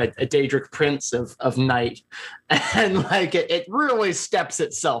Daedric Prince of Night, and like it really steps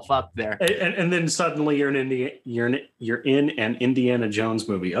itself up there. And then suddenly you're in an Indiana Jones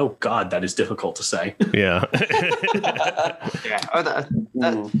movie. Oh God, that is difficult to say. Yeah,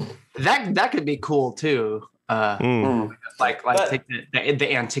 that could be cool too. Like take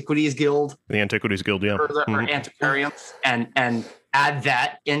the Antiquities Guild, yeah, or Antiquarians, and add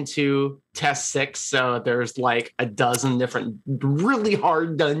that into Test 6, so there's like a dozen different really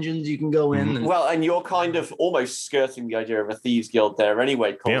hard dungeons you can go in. And you're kind of almost skirting the idea of a Thieves Guild there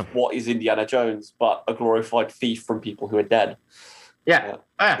anyway, because what is Indiana Jones but a glorified thief from people who are dead?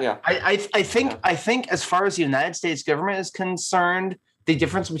 I think as far as the United States government is concerned, the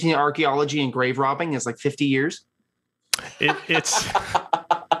difference between archaeology and grave robbing is like 50 years. It's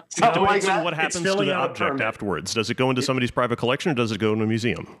it depends on what happens to the object afterwards. Does it go into somebody's private collection, or does it go into a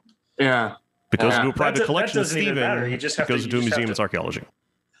museum? Yeah. If it goes into a private collection, it's thieving. If it goes into a museum, it's archaeology.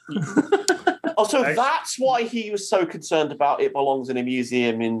 So that's why he was so concerned about it belongs in a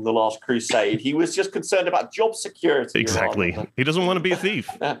museum in The Last Crusade. He was just concerned about job security. Exactly. He doesn't want to be a thief.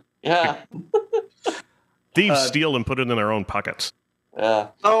 Yeah. Thieves steal and put it in their own pockets.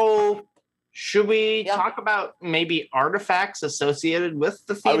 So should we talk about maybe artifacts associated with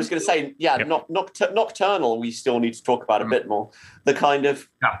the Thieves? I was going to say, Nocturnal, we still need to talk about a bit more. The kind of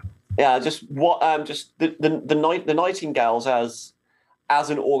just the Nightingales as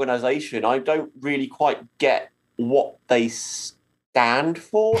an organization, I don't really quite get what they stand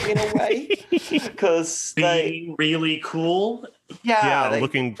for in a way, because they really cool.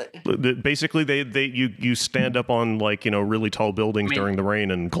 Basically you stand up on really tall buildings during the rain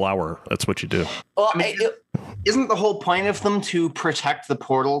and glower. That's what you do. Well, isn't the whole point of them to protect the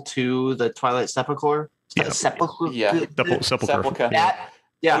portal to the Twilight Sepulchre? Sepulchre. Which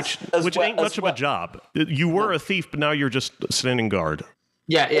ain't much of a job. You were a thief, but now you're just standing guard.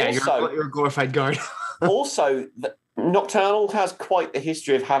 You're a glorified guard. Also, Nocturnal has quite the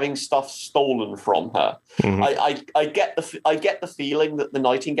history of having stuff stolen from her. Mm-hmm. I get the feeling that the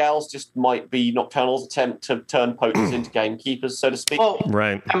Nightingales just might be Nocturnal's attempt to turn poachers into gamekeepers, so to speak. Well,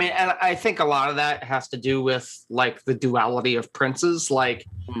 right. I mean, and I think a lot of that has to do with like the duality of princes. Like,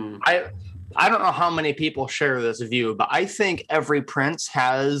 I don't know how many people share this view, but I think every prince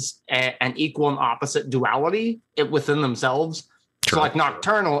has an equal and opposite duality within themselves. Sure. So like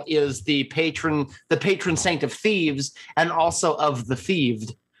Nocturnal is the patron saint of thieves and also of the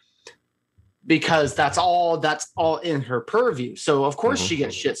thieved, because that's all in her purview. So of course she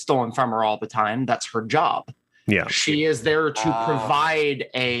gets shit stolen from her all the time. That's her job. Yeah. She is there to provide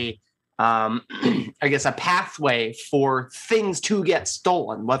a pathway for things to get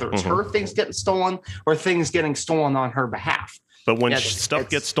stolen, whether it's her things getting stolen or things getting stolen on her behalf. But when stuff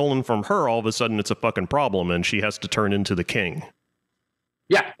gets stolen from her, all of a sudden it's a fucking problem, and she has to turn into the king.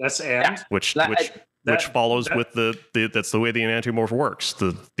 Yeah, which follows with that's the way the anti-morph works.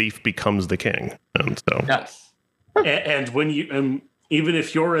 The thief becomes the king, and so and when you even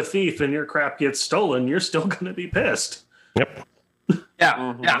if you're a thief and your crap gets stolen, you're still going to be pissed. Yep.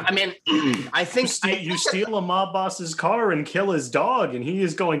 Yeah. I mean, I think you steal a mob boss's car and kill his dog, and he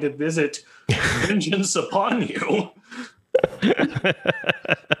is going to visit vengeance upon you.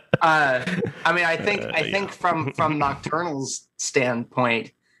 I think from Nocturnal's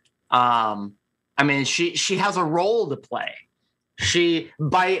standpoint, she has a role to play. She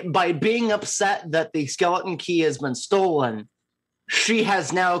by being upset that the skeleton key has been stolen, she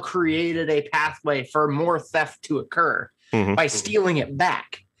has now created a pathway for more theft to occur by stealing it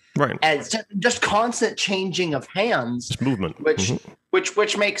back. Right. And just constant changing of hands. It's movement.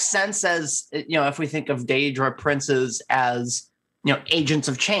 Which makes sense as, if we think of Daedra princes as, agents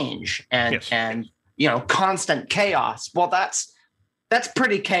of change and constant chaos. Well, that's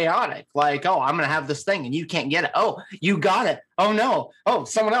pretty chaotic. Like, oh, I'm going to have this thing and you can't get it. Oh, you got it. Oh no. Oh,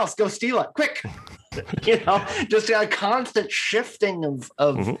 someone else go steal it quick. Just a constant shifting of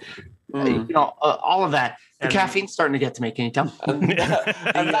all of that. The caffeine's starting to get to me. Can you tell? And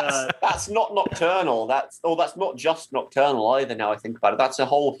that's not Nocturnal. That's not just Nocturnal either. Now I think about it, that's a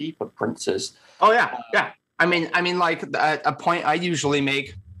whole heap of princes. Oh yeah. I mean, like a point I usually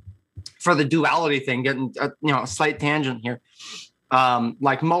make for the duality thing, getting a slight tangent here.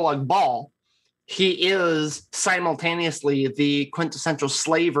 Like Molag Bal, he is simultaneously the quintessential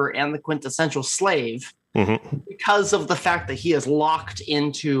slaver and the quintessential slave because of the fact that he is locked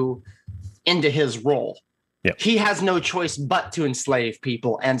into his role. Yep. He has no choice but to enslave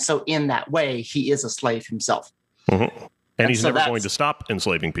people. And so in that way, he is a slave himself. And he's never going to stop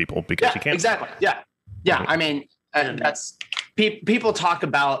enslaving people because he can't. Exactly. Yeah. I mean, that's people talk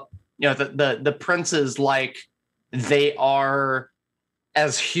about, the princes like they are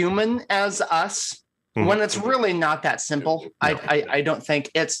as human as us when it's really not that simple. No. I don't think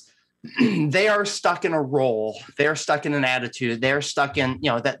it's, they are stuck in a role. They're stuck in an attitude. They're stuck in,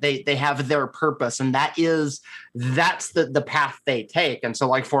 that they have their purpose. And that's the path they take. And so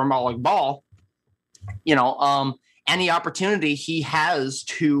like for Molag Bal, any opportunity he has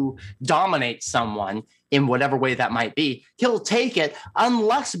to dominate someone in whatever way that might be, he'll take it,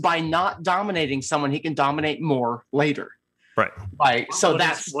 unless by not dominating someone, he can dominate more later. Right. Like, so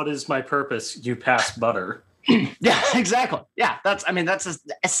what is my purpose? You pass butter. Yeah, exactly. Yeah, that's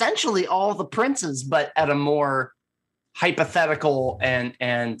essentially all the princes, but at a more hypothetical and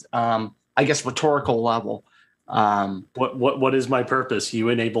I guess rhetorical level. What is my purpose? You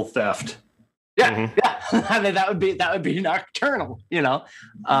enable theft. Yeah, yeah. I mean that would be Nocturnal.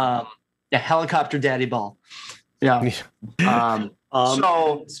 Helicopter Daddy Ball. Yeah.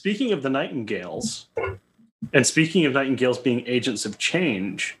 So speaking of the Nightingales, and speaking of Nightingales being agents of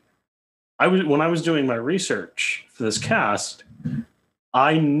change. When I was doing my research for this cast,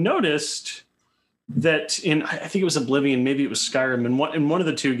 I noticed that I think it was Oblivion, maybe it was Skyrim, in one of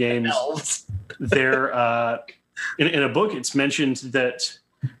the two games, there in a book it's mentioned that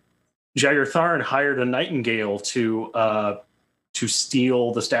Jagger Tharn hired a Nightingale to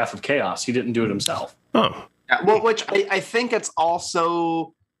steal the Staff of Chaos. He didn't do it himself. Oh, well, which I think it's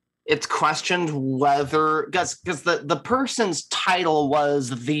also. It's questioned whether because the person's title was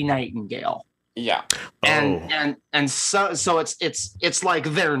the Nightingale. Yeah. And so it's like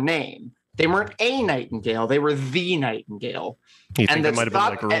their name. They weren't a Nightingale, they were the Nightingale. You think that might have been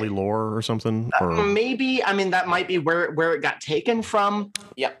like early lore or something? Or? Maybe. I mean, that might be where it got taken from.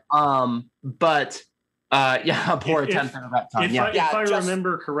 Yeah. But poor attempt at that time. If I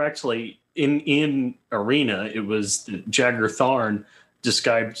remember correctly, in Arena, it was Jagger Tharn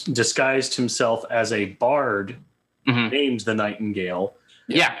disguised himself as a bard named the Nightingale.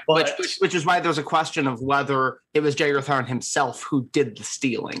 Yeah, which is why there's a question of whether it was Jagger Tharn himself who did the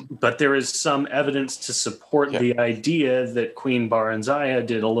stealing. But there is some evidence to support the idea that Queen Baranzaya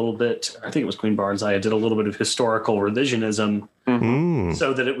did a little bit. I think it was Queen Baranzaya did a little bit of historical revisionism,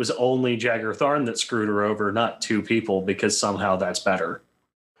 so that it was only Jagger Tharn that screwed her over, not two people, because somehow that's better.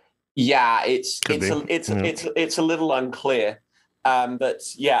 Yeah, it's Could it's a little unclear, but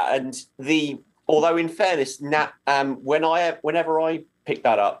yeah, and although in fairness, whenever I picked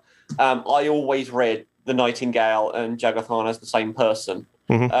that up, I always read the Nightingale and Jagathan as the same person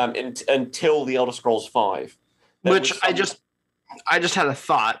until the Elder Scrolls V. Which I just had a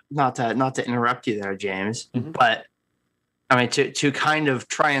thought, not to interrupt you there, James, but I mean to kind of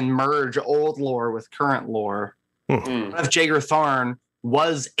try and merge old lore with current lore. What if Jagatharn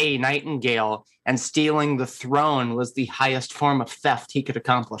was a Nightingale and stealing the throne was the highest form of theft he could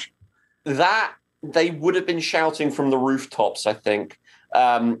accomplish? That they would have been shouting from the rooftops, I think,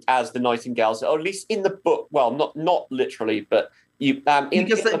 as the Nightingales, or at least in the book. Well, not literally, but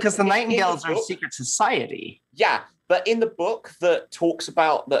because the Nightingales are a secret society. Yeah, but in the book that talks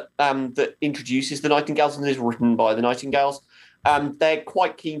about that introduces the Nightingales and is written by the Nightingales, they're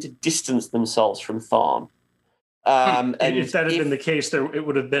quite keen to distance themselves from Tharn. And if that had been the case, it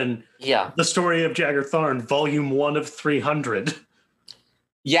would have been the story of Jagatharn, Volume 1 of 300.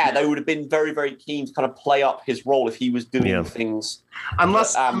 Yeah, they would have been very, very keen to kind of play up his role if he was doing things.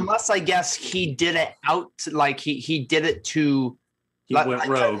 Unless I guess he did it he did it to went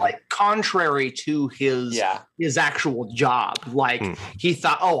rogue. Like contrary to his actual job. Like he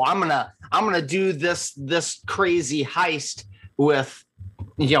thought, oh, I'm gonna do this crazy heist with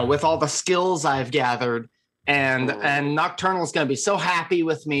all the skills I've gathered. And Nocturnal's going to be so happy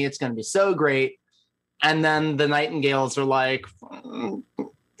with me. It's going to be so great. And then the Nightingales are like,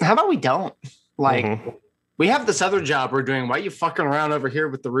 how about we don't? Like, we have this other job we're doing. Why are you fucking around over here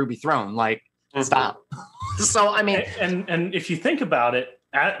with the Ruby Throne? Like, stop. So, I mean... And if you think about it,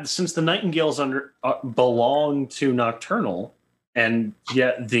 since the Nightingales belong to Nocturnal, and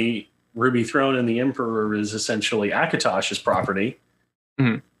yet the Ruby Throne and the Emperor is essentially Akatosh's property...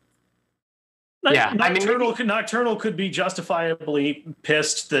 Nocturnal could be justifiably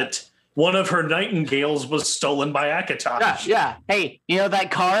pissed that one of her Nightingales was stolen by Akatosh. Yeah. Hey, that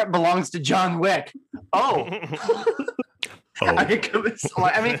car belongs to John Wick. Oh.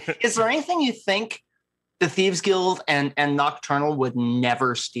 I mean, is there anything you think the Thieves Guild and Nocturnal would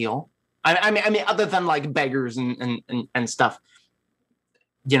never steal? I mean, other than like beggars and stuff.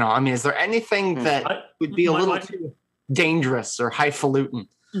 I mean, is there anything that would be a little too dangerous or highfalutin?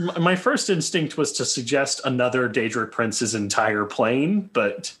 My first instinct was to suggest another Daedric Prince's entire plane,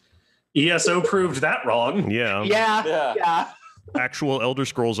 but ESO proved that wrong. Yeah. Actual Elder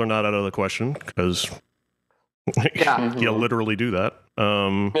Scrolls are not out of the question because you'll literally do that.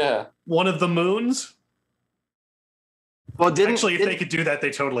 One of the moons. Well, if they could do that,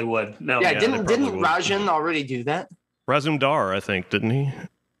 they totally would. No, didn't Rajan already do that? Razum Dar, I think, didn't he?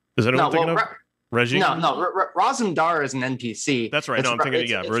 Is that what I'm thinking of? Regine? No. Razum Dar is an NPC. That's right. I'm thinking.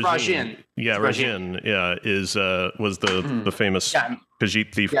 Rajin. Yeah, Rajin. Yeah, was the famous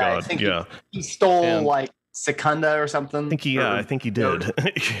Khajiit thief god. He stole Secunda or something. I think he did.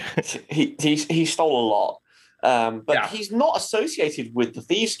 he stole a lot, but he's not associated with the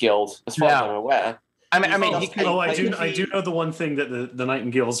Thieves Guild, as far as I'm aware. I do know the one thing that the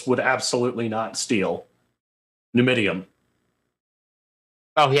Nightingales would absolutely not steal: Numidium.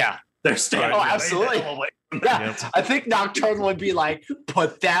 Oh yeah. They're standing. Oh, absolutely. Yeah, I think Nocturnal would be like,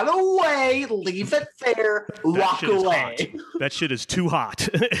 put that away, leave it there, walk away. That shit is too hot.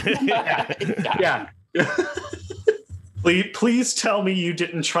 Yeah. Please tell me you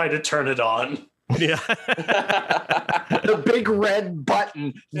didn't try to turn it on. Yeah. The big red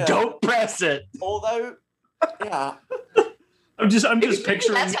button. Yeah. Don't press it. Although, I'm just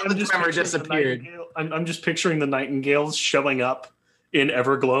picturing. I'm just picturing the Nightingales showing up in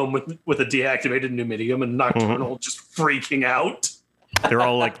Evergloam with a deactivated Numidium and Nocturnal just freaking out. They're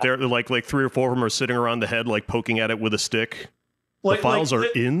all like 3 or 4 of them are sitting around the head, like poking at it with a stick. The files are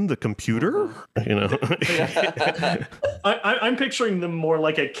in the computer, I'm picturing them more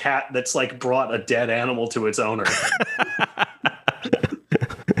like a cat that's like brought a dead animal to its owner.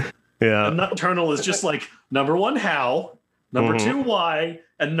 Yeah. And Nocturnal is just like, number 1, how? Number 2, why?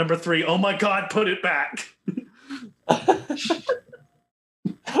 And number 3, oh my God, put it back.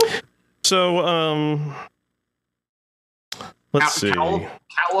 So, let's see. Cowl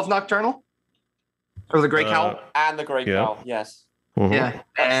of Nocturnal? Or the Grey Cowl? And the Grey Cowl, yes. Yeah.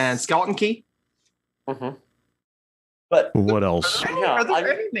 And Skeleton Key? But what else? Are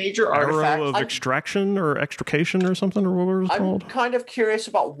there any major artifacts? Arrow of Extraction or Extrication or something, or what was it called? I'm kind of curious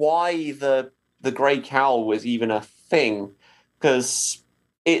about why the Grey Cowl was even a thing, because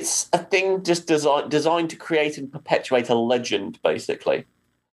it's a thing just designed to create and perpetuate a legend, basically.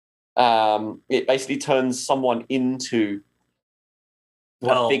 It basically turns someone into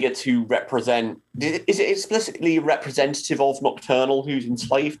a figure to represent. Is it explicitly representative of Nocturnal who's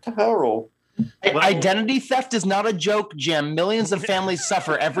enslaved to her, or? Identity theft is not a joke, Jim. Millions of families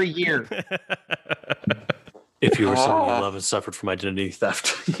suffer every year. If you were someone you love and suffered from identity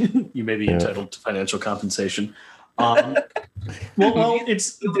theft, you may be entitled to financial compensation. Well,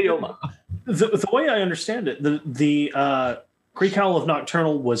 it's the way I understand it. The Greek Owl of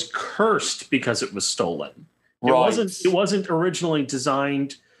Nocturnal was cursed because it was stolen. It wasn't originally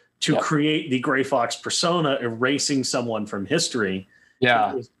designed to create the Gray Fox persona, erasing someone from history.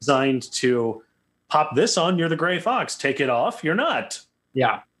 Yeah, it was designed to pop this on. You're the Gray Fox. Take it off. You're not.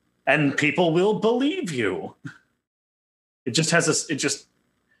 Yeah, and people will believe you. It just has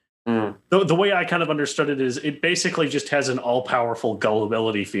the way I kind of understood it is it basically just has an all-powerful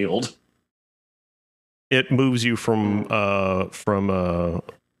gullibility field. It moves you from what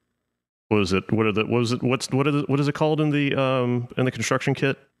is it? What is it called in the construction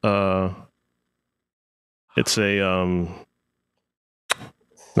kit? It's a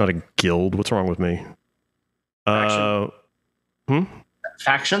not a guild. What's wrong with me? Faction?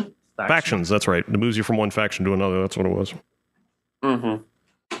 Factions. That's right. It moves you from one faction to another. That's what it was. Mm-hmm.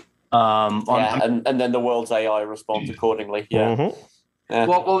 And then the world's AI responds accordingly. Yeah. Mm-hmm. Yeah.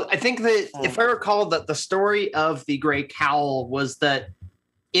 Well, I think that if I recall that the story of the Gray Cowl was that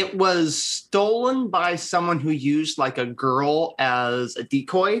it was stolen by someone who used like a girl as a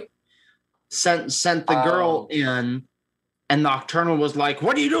decoy, sent the girl in, and Nocturnal was like,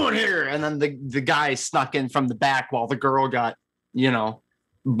 "What are you doing here?" And then the guy snuck in from the back while the girl got,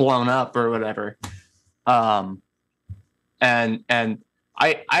 blown up or whatever. And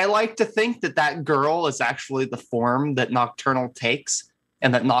I like to think that girl is actually the form that Nocturnal takes,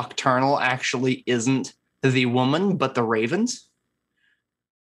 and that Nocturnal actually isn't the woman, but the ravens.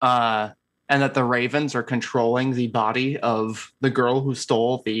 And that the ravens are controlling the body of the girl who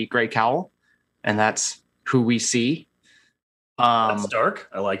stole the Gray Cowl. And that's who we see. That's dark.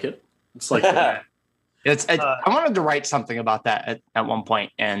 I like it. It's like I wanted to write something about that at one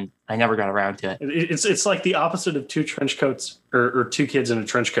point, and I never got around to it. It's like the opposite of two trench coats or two kids in a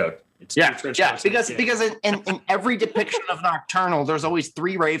trench coat. It's because in every depiction of Nocturnal, there's always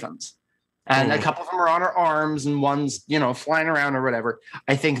three ravens, and a couple of them are on her arms, and one's flying around or whatever.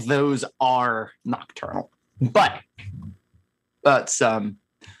 I think those are Nocturnal, but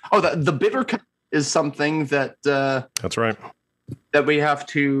the bitter cup is something that that's right, that we have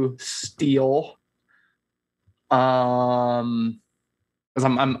to steal. Because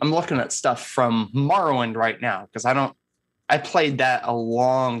I'm looking at stuff from Morrowind right now, because I played that a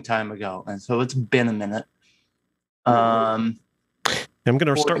long time ago, and so it's been a minute. I'm going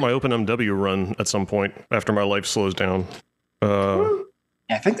to start my OpenMW run at some point after my life slows down. I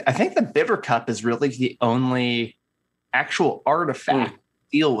think the Bitter Cup is really the only actual artifact to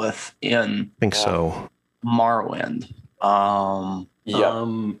deal with in so Morrowind.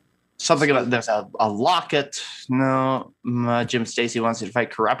 Something about there's a locket. No, Jim Stacy wants you to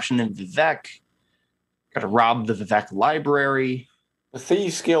fight corruption in Vivek. Got to rob the Vivek library. The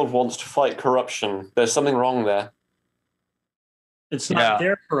Thieves Guild wants to fight corruption. There's something wrong there. It's not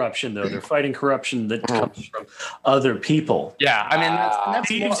their corruption, though. They're fighting corruption that comes from other people. Yeah, I mean that's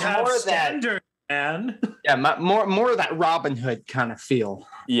thieves have more standard, man. Yeah, more of that Robin Hood kind of feel.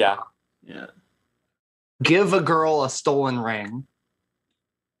 Yeah. Give a girl a stolen ring.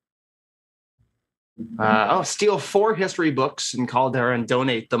 Steal 4 history books in Caldera and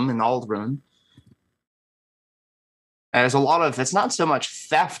donate them in Aldrun. There's a lot of, it's not so much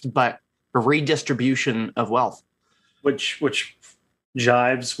theft, but a redistribution of wealth. Which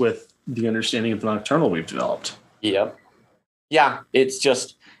jives with the understanding of the Nocturnal we've developed. Yep. Yeah, it's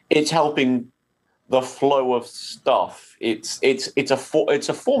helping the flow of stuff. It's a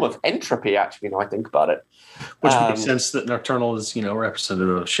form of entropy, actually, when I think about it. Which makes sense that Nocturnal is,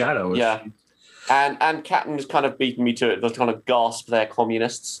 representative of shadow. Yeah. And Captain is kind of beating me to it. They're kind of gasp, they're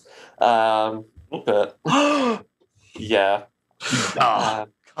communists. But yeah.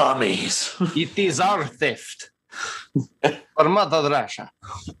 Commies. It is our theft. For Mother Russia.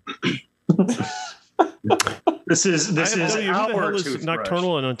 This is our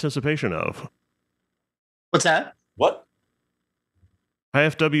Nocturnal in anticipation of. What's that? What?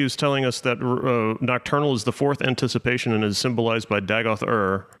 IFW is telling us that Nocturnal is the 4th anticipation and is symbolized by Dagoth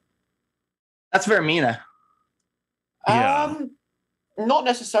Ur. That's Vermina. Yeah. Not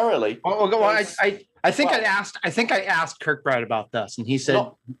necessarily. Oh, go on. I think I asked Kirkbride about this, and he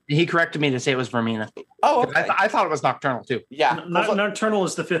said he corrected me to say it was Vermina. Oh, okay. I thought it was Nocturnal too. Yeah, Nocturnal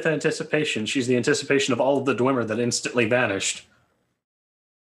is the 5th anticipation. She's the anticipation of all of the Dwemer that instantly vanished.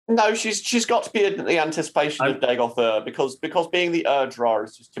 No, she's got to be in the anticipation of Dagoth because being the drawer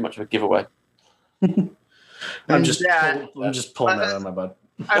is just too much of a giveaway. I'm just pulling that out of my butt.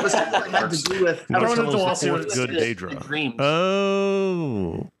 I was hoping it had to do with the fourth good Daedra.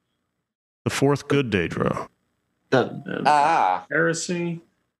 Oh, the fourth good Daedra. The heresy,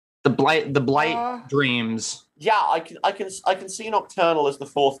 the blight dreams. Yeah, I can see Nocturnal as the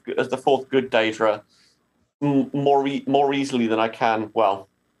fourth good Daedra more easily than I can. Well,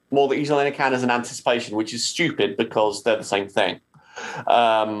 more easily than I can as an anticipation, which is stupid because they're the same thing.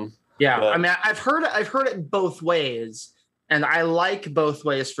 I mean, I've heard it both ways, and I like both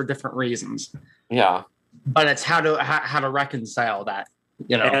ways for different reasons. Yeah, but it's how to reconcile that,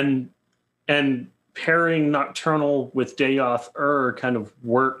 you know. And pairing Nocturnal with Dagoth kind of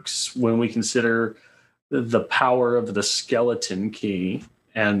works when we consider the power of the skeleton key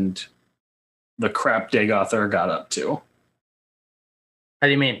and the crap Dagoth got up to. How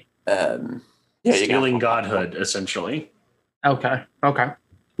do you mean? Stealing godhood, essentially. Okay.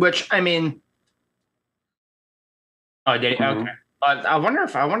 Which, I mean, okay. I wonder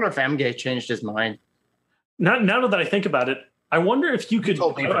if MG changed his mind. Now that I think about it, I wonder if you could.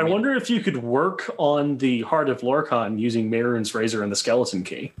 I wonder if you could work on the Heart of Lorkhan using Mehrunes Razor and the Skeleton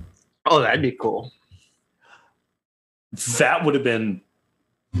Key. Oh, that'd be cool. That would have been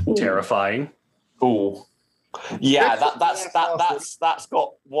terrifying. Ooh. Yeah, that's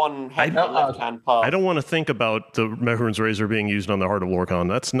got one head left hand part. I don't want to think about the Mehrunes Razor being used on the Heart of Lorkhan.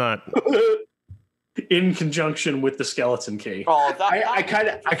 That's not in conjunction with the Skeleton Key. Oh, I kind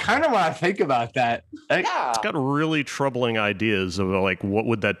of want to think about that. Yeah. It's got really troubling ideas of like what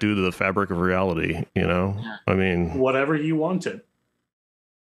would that do to the fabric of reality, you know? I mean, whatever you wanted.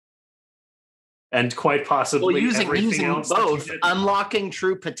 And quite possibly using both, unlocking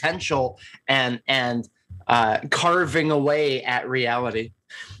true potential and carving away at reality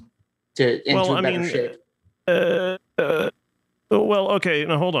into better shape. Well, okay,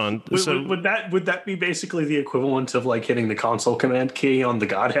 now hold on. Would that be basically the equivalent of like hitting the console command key on the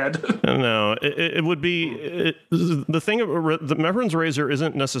Godhead? No, it would be the thing. The Mehrunes Razor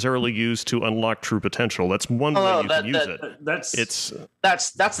isn't necessarily used to unlock true potential. That's one way you can use it. That's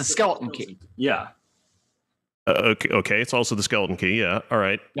the skeleton key. Yeah. Okay, it's also the skeleton key. Yeah. All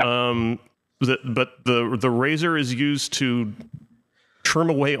right. Yep. But the razor is used to trim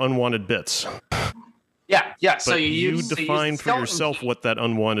away unwanted bits. Yeah. But so you define for yourself what that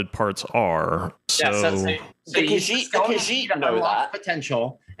unwanted parts are. So the Khajiit know that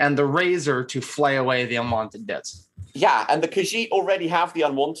potential, and the razor to flay away the unwanted bits. Yeah, and the Khajiit already have the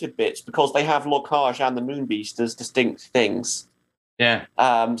unwanted bits because they have Locage and the Moonbeast as distinct things. Yeah.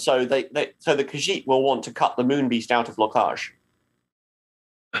 So the Khajiit will want to cut the Moonbeast out of Locage.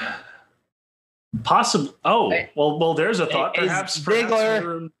 Possibly. Oh, well. There's a thought. Perhaps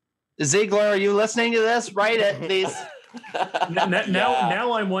Ziegler, are you listening to this? Write it, please.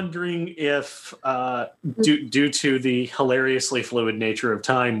 Now I'm wondering if, due to the hilariously fluid nature of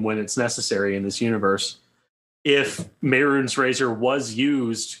time when it's necessary in this universe, if Mehrunes Razor was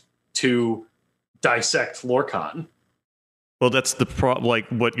used to dissect Lorkhan. Well, that's the problem. Like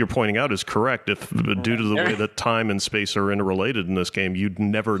what you're pointing out is correct. If due to the way that time and space are interrelated in this game, you'd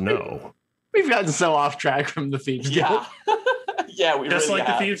never know. We've gotten so off track from the Thieves Guild. Yeah, we just really like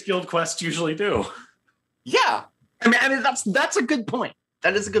the Thieves Guild quests usually do. Yeah, I mean that's a good point.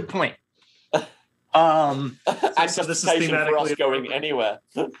 That is a good point. So this is thematically for us going anywhere.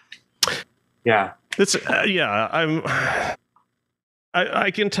 Yeah, it's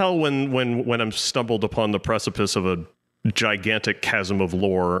I can tell when I'm stumbled upon the precipice of a gigantic chasm of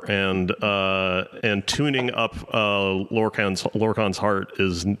lore, and tuning up Lorkhan's heart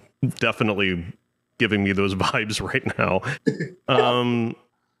is definitely giving me those vibes right now. I'm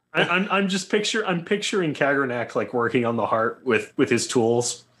picturing Kagranak like working on the heart with his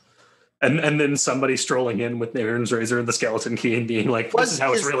tools, and then somebody strolling in with Mehrunes Razor and the skeleton key and being like, "This is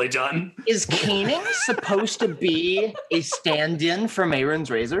how it's really done." Is Keening supposed to be a stand-in for Mehrunes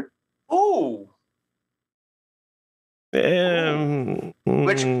Razor? Oh.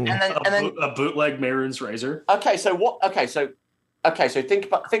 Which and then a bootleg Mehrunes Razor. Okay, so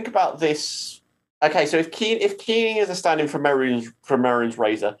think about this. Okay, so if Keening is a stand-in for Mehrunes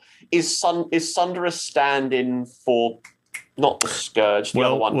Razor, is Sunder a stand-in for not the Scourge? The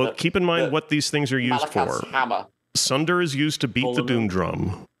other one. Well, keep in mind what these things are used Malakath's for. Hammer. Sunder is used to beat the Doom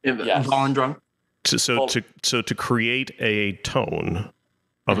Drum. Yes. Vollen Drum. To create a tone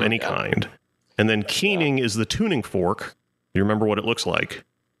of any kind. And then Keening is the tuning fork. You remember what it looks like?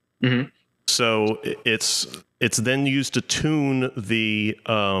 Mm-hmm. So it's then used to tune the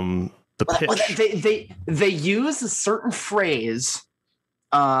pitch. They use a certain phrase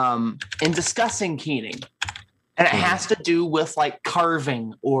in discussing keening, and it has to do with like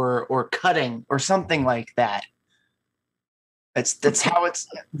carving or cutting or something like that. That's how it's.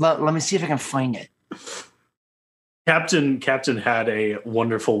 Let me see if I can find it. Captain had a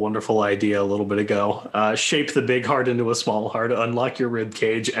wonderful idea a little bit ago. Shape the big heart into a small heart, unlock your rib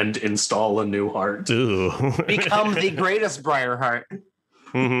cage, and install a new heart. Ooh. Become the greatest Briarheart.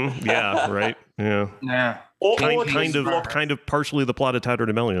 Mm-hmm. Yeah, right. Yeah. Yeah. Kind of partially the plot of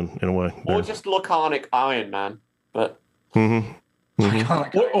Tatterdemalion in a way. Or just Laconic Iron Man. But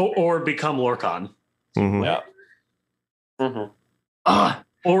or become Lorcan. Mm-hmm. yeah.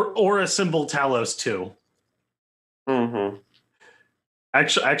 Or assemble Talos too.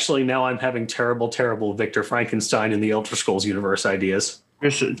 Actually, now I'm having terrible Victor Frankenstein in the Elder Scrolls universe ideas.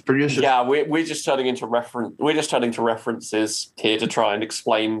 Yeah, we're just turning into references here to try and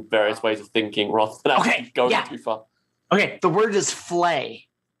explain various ways of thinking rather than actually going too far. Okay, the word is flay.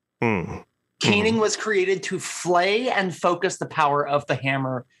 Keening was created to flay and focus the power of the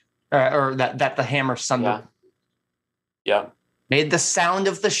hammer, or that the hammer sundered. Yeah. Made the sound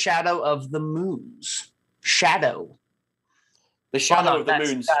of the shadow of the moons. Shadow. The shadow of the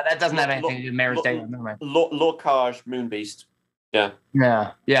moons. That doesn't have anything to do with Mare's Day. Never mind. Lorcage Moonbeast. Yeah.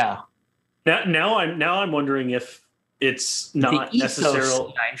 Yeah. Now I'm wondering if it's not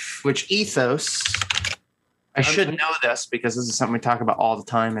necessarily knife, which ethos. I should know this because this is something we talk about all the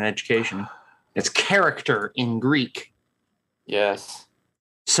time in education. It's character in Greek. Yes.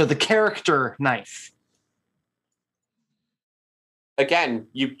 So the character knife. Again,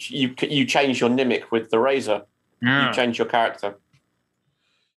 you change your Nimic with the razor. Yeah. You change your character.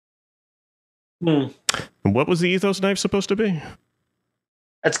 What was the ethos knife supposed to be?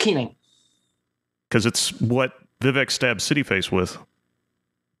 That's keening. Because it's what Vivek stabbed Cityface with.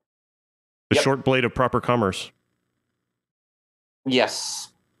 The short blade of proper commerce. Yes.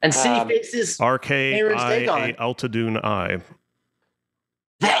 And Cityface is RKIA Altadune I.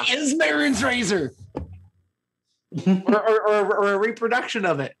 That is Marin's razor. or a reproduction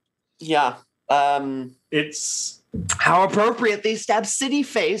of it. Yeah. It's how appropriate they stab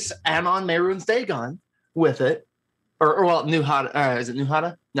Cityface and on Mehrunes Dagon with it. Or Nuhada. Is it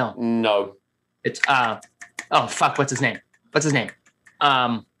Nuhada? No. It's what's his name?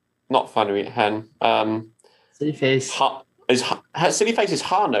 Not Funny Hen. Cityface. Cityface is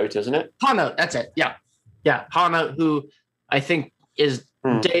Harnote, isn't it? Harnote, that's it. Yeah. Harnote, who I think is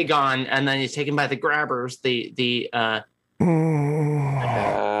Dagon, and then he's taken by the Grabbers, the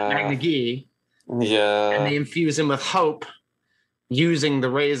Magnagi. Yeah. And they infuse him with hope using the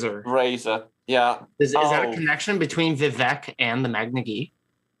razor. Yeah. Is that a connection between Vivek and the Magnagi?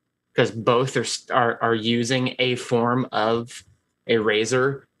 Because both are using a form of a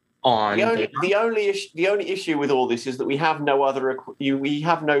razor on. The only issue with all this is that we have no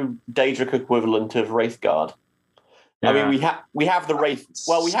Daedric equivalent of Wraithguard. Yeah. I mean, we have the Wraith.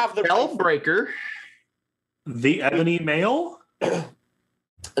 Well, we have the Spellbreaker. The Ebony Mail.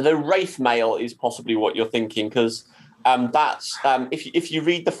 The Wraith Mail is possibly what you're thinking, because that's if you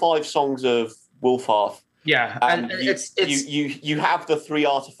read the 5 songs of Wulfarth. Yeah, and you have the 3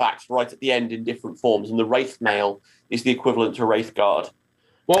 artifacts right at the end in different forms, and the Wraith Mail is the equivalent to Wraithguard.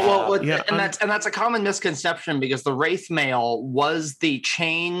 That's a common misconception, because the Wraith Mail was the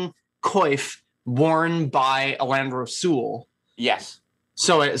chain coif worn by Elandro Sul. Yes.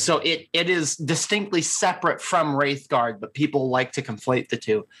 So it is distinctly separate from Wraithguard, but people like to conflate the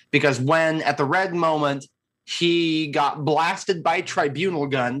two, because when at the red moment he got blasted by Tribunal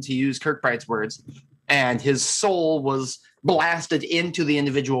Gun, to use Kirkbride's words, and his soul was blasted into the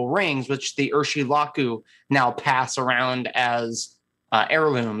individual rings, which the Urshilaku now pass around as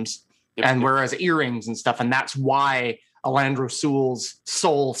heirlooms, and whereas earrings and stuff, and that's why Elandro Sul's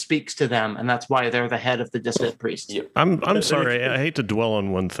soul speaks to them, and that's why they're the head of the distant priests. Yep. I'm sorry, I hate to dwell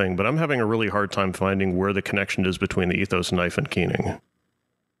on one thing, but I'm having a really hard time finding where the connection is between the ethos knife and keening.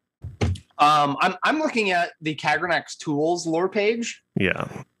 I'm looking at the Kagrenax Tools lore page.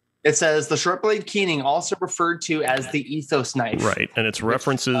 Yeah. It says the short blade keening, also referred to as the ethos knife. Right, and its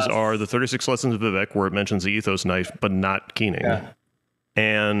references are the 36 Lessons of Vivek, where it mentions the ethos knife, but not keening. Yeah.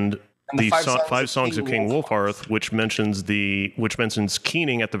 And the five songs of King Wulfarth, which mentions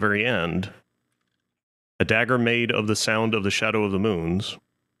keening at the very end. A dagger made of the sound of the shadow of the moons.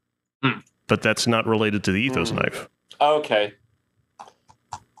 But that's not related to the ethos knife. Okay.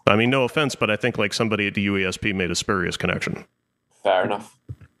 I mean, no offense, but I think like somebody at the UASP made a spurious connection. Fair enough.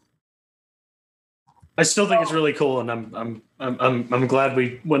 I still think it's really cool, and I'm glad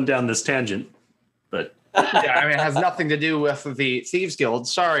we went down this tangent. But Yeah, I mean, it has nothing to do with the Thieves Guild.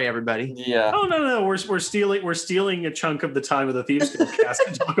 Sorry, everybody. Yeah. Oh no, we're stealing a chunk of the time of the Thieves Guild cast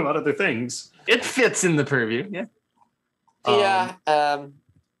to talk about other things. It fits in the preview. Yeah. Yeah.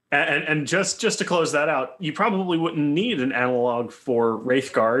 And just to close that out, you probably wouldn't need an analog for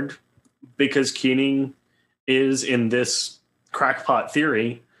Wraithguard because Keening is in this crackpot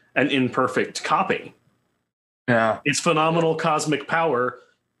theory an imperfect copy. Yeah. It's phenomenal cosmic power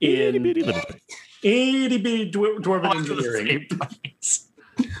in itty bitty dwarven engineering.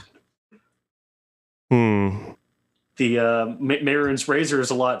 The Marin's razor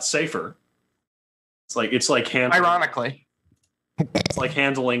is a lot safer. It's like handling, Ironically, it's like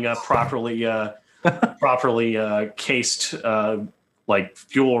handling a properly cased like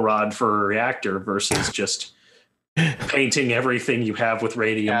fuel rod for a reactor versus just painting everything you have with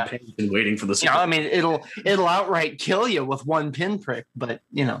radium paint and waiting for the you know, I mean, it'll outright kill you with one pinprick, but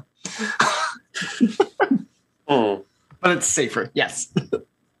you know, but it's safer. Yes.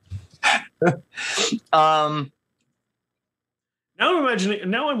 Now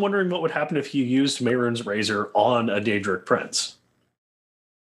I'm wondering what would happen if you used Marin's razor on a Daedric prince.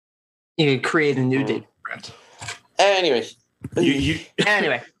 You could create a new Daedric prince. Anyway.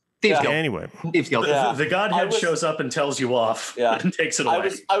 Anyway. Thieves Guild. Anyway. Thieves Guild. Yeah. The Godhead shows up and tells you off and takes it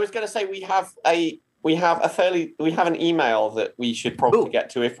away. I was going to say we have an email that we should probably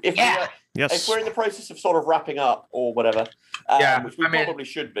get to if we're in the process of sort of wrapping up or whatever. Which we probably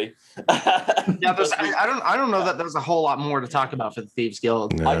should be. Yeah, I don't know that there's a whole lot more to talk about for the Thieves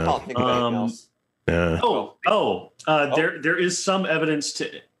Guild. No. I can't think of anything else. There is some evidence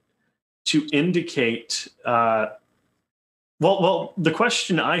to indicate. Well, the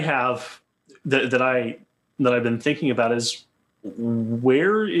question I have that I've been thinking about is,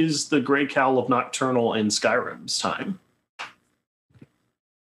 where is the Grey Cowl of Nocturnal in Skyrim's time?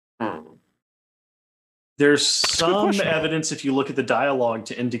 There's some evidence, if you look at the dialogue,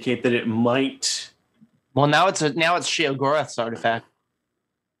 to indicate that it might. Well, now it's Sheogorath's artifact.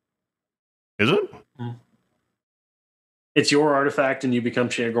 Is it? It's your artifact, and you become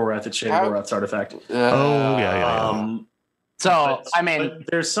Sheogorath. It's Sheogorath's artifact. Yeah. So I mean,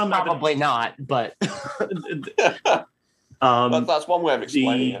 there's some probably not, but that's one way of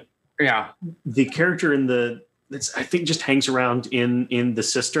explaining it. Yeah, the character I think just hangs around in the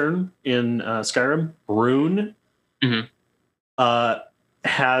cistern in Skyrim. Rune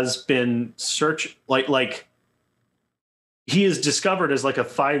has been like he is discovered as like a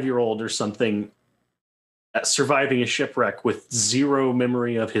 5-year-old or something, surviving a shipwreck with zero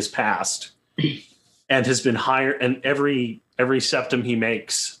memory of his past, and has been hired. And every septum he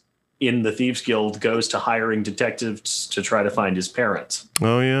makes in the Thieves Guild goes to hiring detectives to try to find his parents.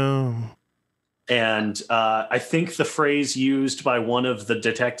 Oh yeah. And I think the phrase used by one of the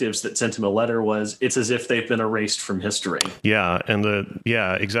detectives that sent him a letter was, "It's as if they've been erased from history." Yeah,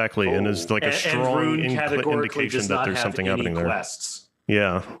 exactly, and it's like a strong indication that there's something happening there. Quests.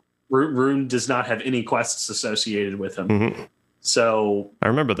 Yeah, Rune does not have any quests associated with him. So I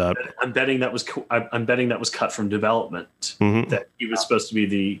remember that. I'm betting that was cut from development. That he was supposed to be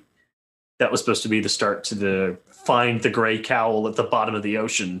the start to the find the Grey Cowl at the bottom of the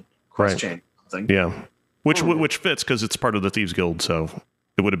ocean quest chain. Yeah, which fits because it's part of the Thieves Guild, so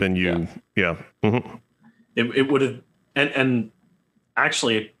it would have been you. Yeah, it would have. And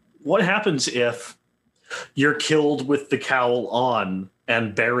actually, what happens if you're killed with the cowl on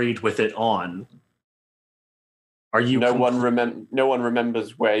and buried with it on? Are you? No one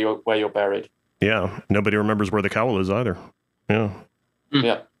remembers where you're buried. Yeah, nobody remembers where the cowl is either. Yeah.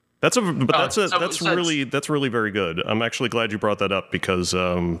 Yeah. That's really very good. I'm actually glad you brought that up because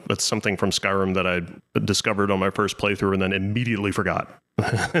that's something from Skyrim that I discovered on my first playthrough and then immediately forgot.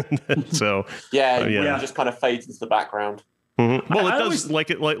 So it just kind of fades into the background. Well, it does,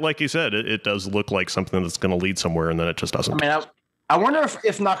 like you said, it does look like something that's going to lead somewhere, and then it just doesn't. I mean, I wonder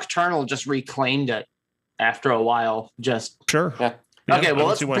if Nocturnal just reclaimed it after a while. Just sure. Yeah. Okay. Well,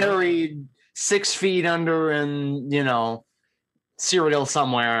 it's buried 6 feet under, and Cyrodiil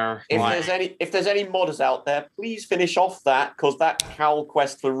somewhere. If there's any modders out there, please finish off that, because that cowl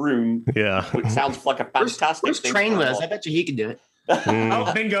quest for Rune, which sounds like a fantastic Where's thing. Train Liz? I bet you he could do it.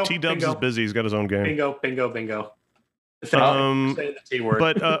 Bingo. T-Dubs is busy. He's got his own game. Bingo. Say the T word.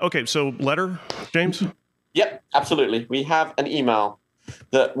 But okay, so letter, James? Yep, absolutely. We have an email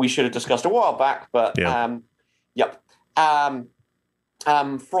that we should have discussed a while back, but from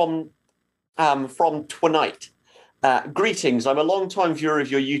Twinite. Greetings. I'm a long-time viewer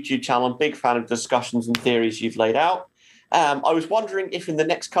of your YouTube channel and big fan of discussions and theories you've laid out. I was wondering if in the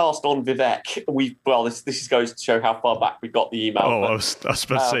next cast on Vivek, this goes to show how far back we got the email. I was about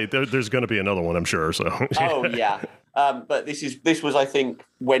to say there's going to be another one, I'm sure. So. Oh yeah, but this was I think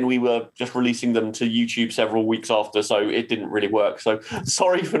when we were just releasing them to YouTube several weeks after, so it didn't really work. So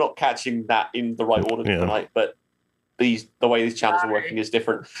sorry for not catching that in the right order tonight, but. The way these channels are working is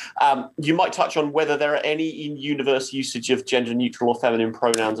different. You might touch on whether there are any in-universe usage of gender-neutral or feminine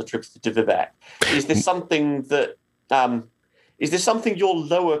pronouns attributed to Vivek. Is this something that your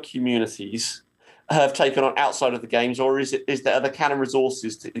lower communities have taken on outside of the games, or is there other canon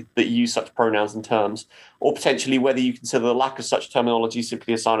resources that use such pronouns and terms, or potentially whether you consider the lack of such terminology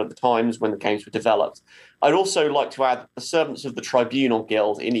simply a sign of the times when the games were developed? I'd also like to add that the Servants of the Tribunal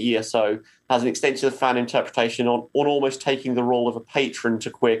Guild in ESO has an extensive fan interpretation on almost taking the role of a patron to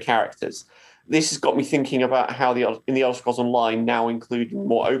queer characters. This has got me thinking about how in the Elder Scrolls Online now including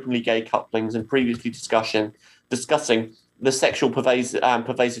more openly gay couplings and previously discussing the sexual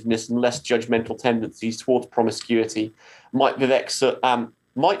pervasiveness and less judgmental tendencies towards promiscuity. Might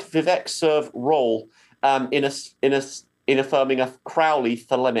Vivek serve role in affirming a Crowley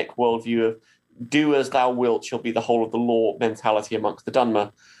thelemic worldview of do as thou wilt shall be the whole of the law mentality amongst the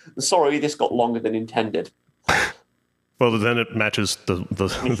Dunmer? Sorry, this got longer than intended. Well, then it matches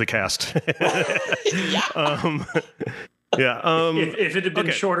the cast. If it had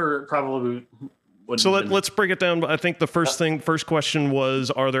been shorter, it probably would. So let's break it down. I think the first question was,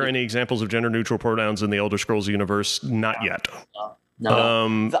 are there any examples of gender-neutral pronouns in the Elder Scrolls universe? Not yet.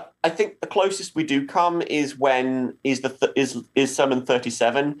 No. I think the closest we do come is when is Sermon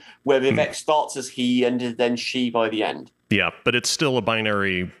 37, where Vivek starts as he and is then she by the end. Yeah, but it's still a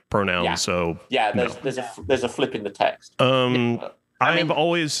binary pronoun. So there's a flip in the text. I've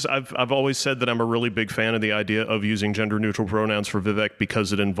always said that I'm a really big fan of the idea of using gender-neutral pronouns for Vivek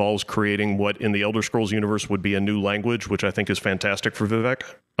because it involves creating what in the Elder Scrolls universe would be a new language, which I think is fantastic for Vivek.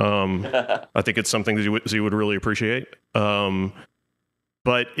 I think it's something that you would really appreciate.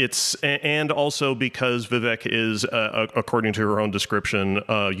 But and also because Vivek is, according to her own description,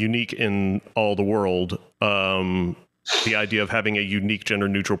 unique in all the world. The idea of having a unique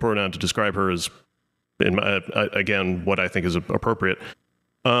gender-neutral pronoun to describe her is, again, what I think is appropriate.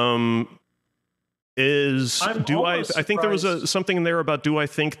 I think there was something in there about, do I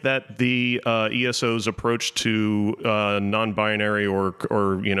think that the ESO's approach to non-binary or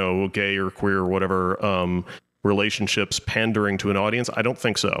gay or queer or whatever relationships pandering to an audience? I don't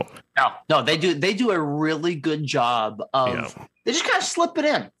think so. No, they do a really good job of they just kind of slip it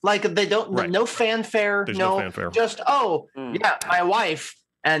in. Like they don't no fanfare, no fanfare. Just my wife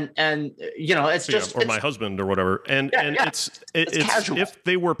and it's just or my husband or whatever. And it's casual. If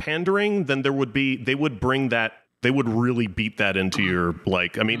they were pandering, then they would bring that, they would really beat that into your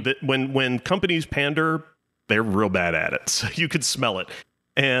when companies pander, they're real bad at it. So you could smell it.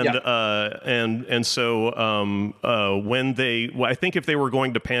 And so I think if they were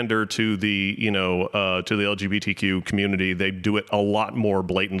going to pander to the LGBTQ community, they'd do it a lot more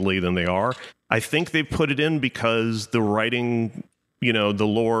blatantly than they are. I think they've put it in because the writing, the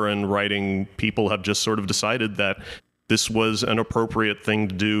lore and writing people have just sort of decided that this was an appropriate thing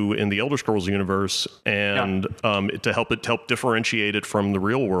to do in the Elder Scrolls universe, and to help differentiate it from the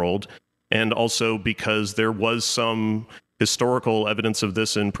real world, and also because there was some historical evidence of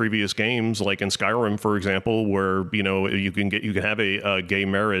this in previous games, like in Skyrim, for example, where you can have a gay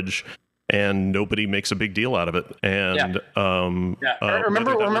marriage and nobody makes a big deal out of it. And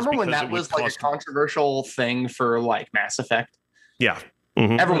remember when that was like a controversial thing for like Mass Effect? Yeah,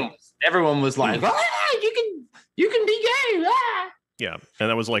 everyone was like, you can be gay. Ah! Yeah, and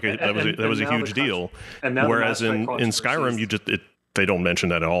that was like that was a huge deal. Whereas in Skyrim, they don't mention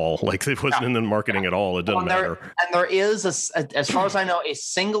that at all. Like it wasn't in the marketing at all. It doesn't matter. And there is, as far as I know, a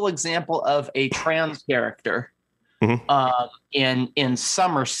single example of a trans character in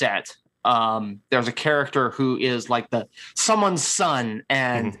Somerset. There's a character who is like someone's son,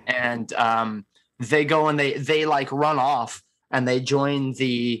 and they go and they like run off and they join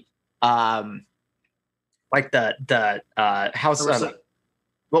the house.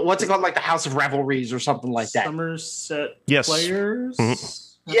 What's it called? Like the House of Revelries or something like that. Somerset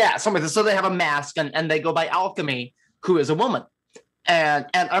Players? Yeah, something like that. So they have a mask and they go by Alchemy, who is a woman. And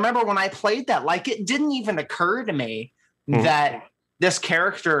I remember when I played that, like it didn't even occur to me that this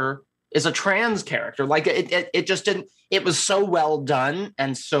character is a trans character. Like it just didn't. It was so well done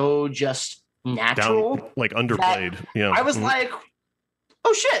and so just natural, like underplayed. Yeah, I was like,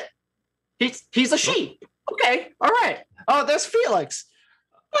 oh shit, he's a she. Okay, all right. Oh, there's Felix.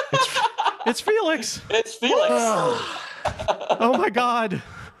 It's Felix. It's Felix. Oh my God.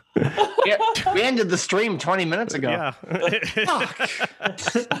 We ended the stream 20 minutes ago. Yeah.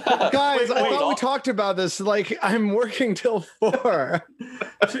 Guys, I thought we talked about this. Like, I'm working till 4.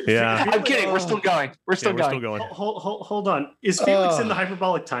 Yeah. I'm kidding. We're still going. We're still going. Hold on. Is Felix in the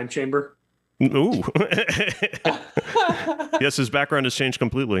hyperbolic time chamber? Ooh. Yes, his background has changed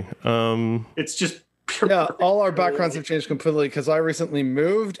completely. It's just Yeah, all our backgrounds have changed completely because I recently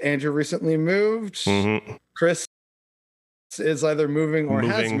moved. Andrew recently moved. Mhm. Chris is either moving or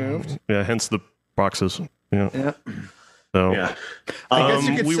has moved. Yeah, hence the boxes. Yeah. So, yeah. I guess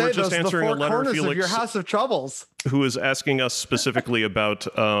you could we say were just those answering the a four letter, corners Felix, of your house of troubles. who is asking us specifically about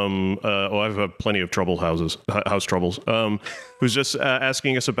I've had plenty of house troubles, who's just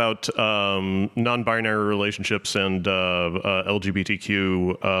asking us about non-binary relationships and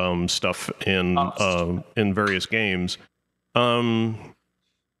LGBTQ stuff in various games. I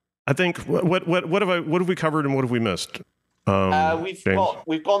think what have we covered and what have we missed?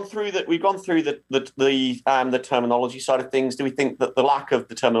 We've gone through the terminology side of things. Do we think that the lack of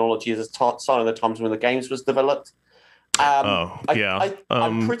the terminology is a sign of the times when the games was developed?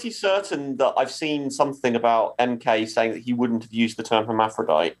 I'm pretty certain that I've seen something about MK saying that he wouldn't have used the term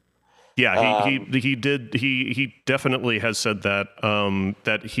hermaphrodite. Yeah, he did. He definitely has said that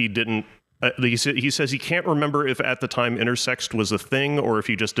that he didn't. He says he can't remember if at the time intersex was a thing or if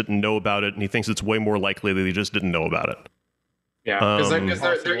he just didn't know about it, and he thinks it's way more likely that he just didn't know about it. Yeah, because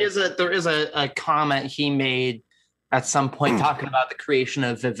there is a comment he made at some point talking about the creation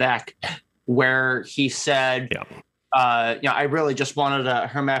of Vivek, where he said, I really just wanted a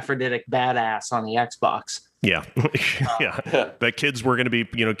hermaphroditic badass on the Xbox. Yeah, that kids were going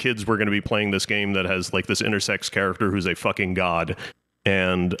to be playing this game that has like this intersex character who's a fucking god,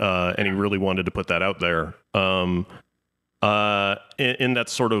 and he really wanted to put that out there. In that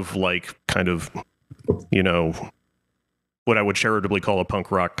sort of like kind of, what I would charitably call a punk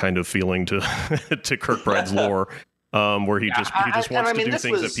rock kind of feeling to to Kirkbride's lore, where he just wants to do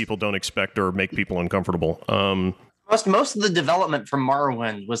things that people don't expect or make people uncomfortable. Most of the development from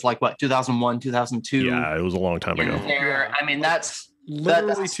Morrowind was like what, 2001, 2002. Yeah, it was a long time ago. I mean, that's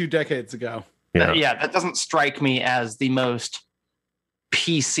literally 2 decades ago. Yeah, that doesn't strike me as the most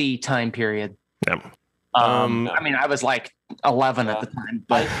PC time period. Yeah. I mean, I was like 11 at the time,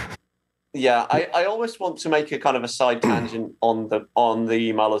 but. I almost want to make a kind of a side tangent on the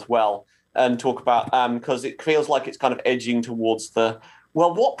email as well and talk about because it feels like it's kind of edging towards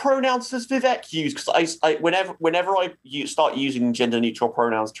what pronouns does Vivek use? Because whenever I start using gender neutral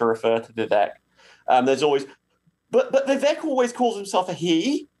pronouns to refer to Vivek, there's always but Vivek always calls himself a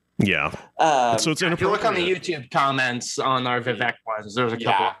he. Yeah. So it's inappropriate. If you look on the YouTube comments on our Vivek ones, there's a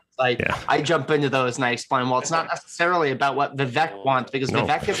couple. I jump into those and I explain, well, it's not necessarily about what Vivek wants because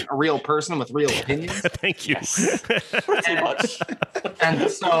Vivek isn't a real person with real opinions. Thank you. Pretty much. And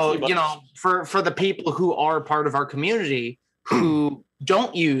so, for the people who are part of our community who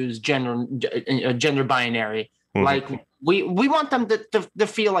don't use gender binary, like we want them to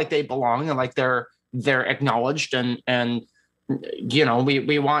feel like they belong and like they're acknowledged and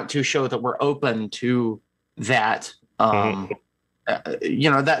we want to show that we're open to that.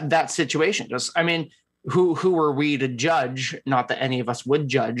 That situation. Just, I mean, who are we to judge? Not that any of us would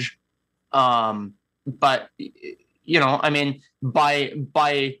judge, but I mean, by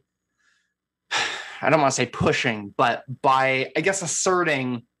I don't want to say pushing, but by I guess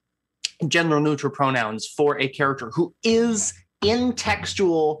asserting gender neutral pronouns for a character who is in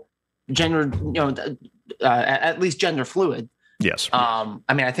textual gender, at least gender fluid. Yes. I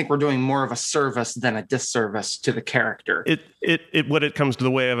mean, I think we're doing more of a service than a disservice to the character. What it comes to,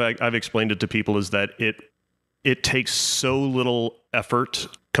 the way I've explained it to people is that it takes so little effort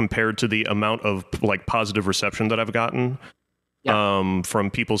compared to the amount of like positive reception that I've gotten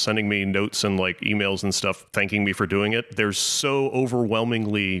from people sending me notes and like emails and stuff thanking me for doing it. They're so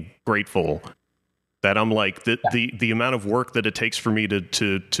overwhelmingly grateful that I'm like the amount of work that it takes for me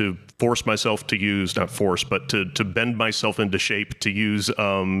to force myself to use, not force, but to bend myself into shape to use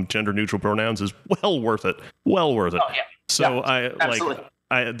gender neutral pronouns is well worth it. Well worth it. Oh, yeah. So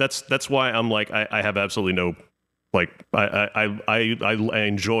that's why I'm like I have absolutely no I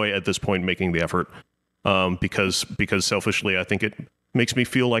enjoy at this point making the effort because selfishly I think it makes me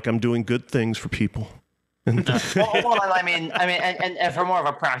feel like I'm doing good things for people. I mean, and for more of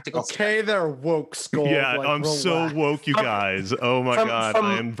a practical. Okay, they're woke, Skull. Yeah, I'm relax. So woke, you guys. Oh my god,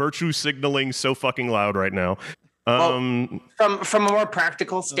 I am virtue signaling so fucking loud right now. From a more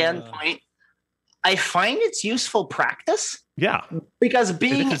practical standpoint, I find it's useful practice. Yeah, because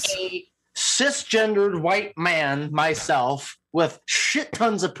being a cisgendered white man myself with shit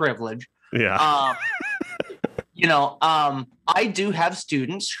tons of privilege. Yeah. I do have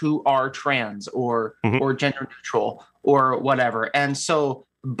students who are trans or gender neutral or whatever. And so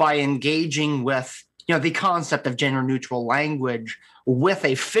by engaging with, the concept of gender neutral language with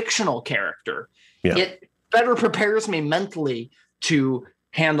a fictional character, it better prepares me mentally to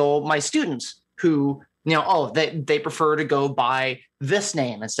handle my students who, they prefer to go by this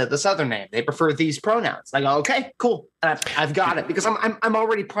name instead of this other name. They prefer these pronouns. I go, okay, cool. And I've got it because I'm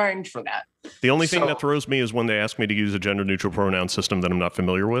already primed for that. The only thing that throws me is when they ask me to use a gender neutral pronoun system that I'm not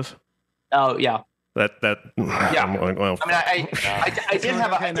familiar with. Oh yeah. That yeah. I'm like, well, I did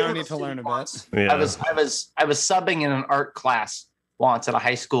have okay, now I need to learn a bit. Yeah. I was subbing in an art class once at a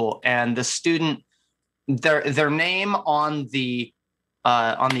high school, and the student, their name on the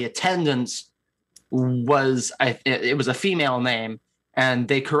attendance was it was a female name, and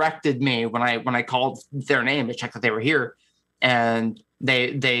they corrected me when I called their name to check that they were here, and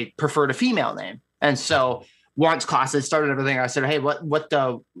they preferred a female name. And so once classes started, everything, I said, hey, what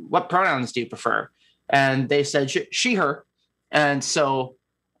pronouns do you prefer? And they said she her. And so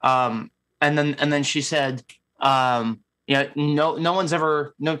and then she said, no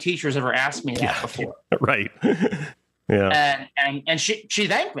teacher's ever asked me that before. Right. Yeah. And she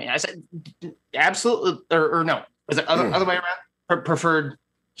thanked me. I said, absolutely, or no, was it other way around? Preferred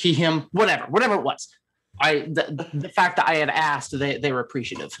he, him, whatever it was. The fact that I had asked, they were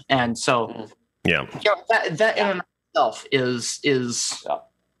appreciative, and so that in and of itself is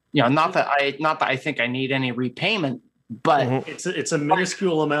not that I think I need any repayment, but it's a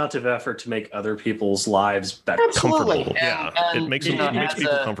minuscule amount of effort to make other people's lives better, absolutely. Comfortable. It makes people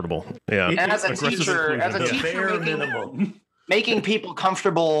comfortable. Yeah, and as a teacher, making people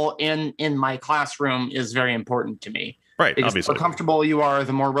comfortable in my classroom is very important to me. Right, because obviously. The more comfortable you are,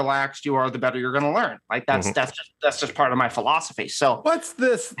 the more relaxed you are, the better you're going to learn. Like that's just part of my philosophy. So what's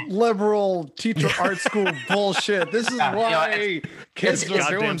this liberal teacher art school bullshit? This is why kids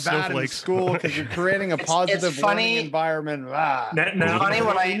are doing bad in school, because you're creating a positive learning environment. Now,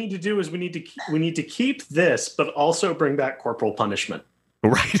 what we need to do is we need to keep this, but also bring back corporal punishment.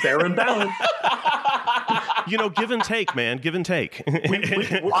 Right, fair and balanced. Give and take, man. Give and take.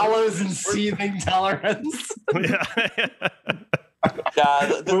 Wallows in seething tolerance. Yeah,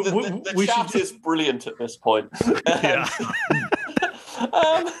 the chat is brilliant at this point. Yeah.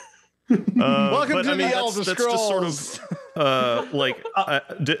 Welcome to the Elder Scrolls.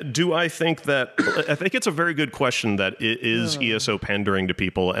 Do I think that? I think it's a very good question. That is ESO pandering to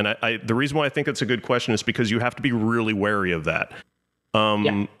people, and the reason why I think it's a good question is because you have to be really wary of that.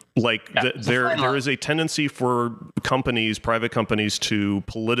 There is a tendency for private companies to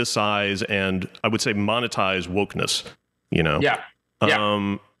politicize and I would say monetize wokeness,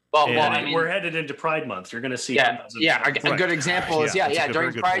 we're headed into Pride Month. You're going to see. A good example is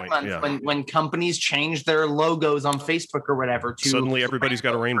during Pride Month when companies change their logos on Facebook or whatever to suddenly everybody's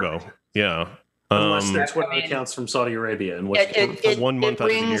got a rainbow. Yeah. Unless that's what accounts from Saudi Arabia and for 1 month out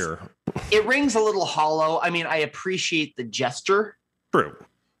of the year. It rings a little hollow. I mean, I appreciate the gesture. True.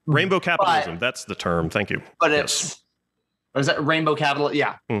 Rainbow capitalism, that's the term. Thank you. But is that rainbow capital?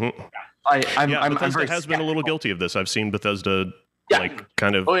 Yeah. Mm-hmm. Bethesda has been a little guilty of this. I've seen Bethesda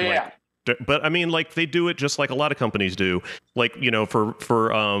kind of but I mean, they do it just like a lot of companies do.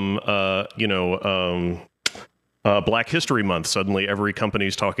 Black History Month, suddenly every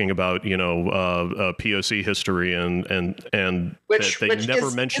company's talking about POC history and which they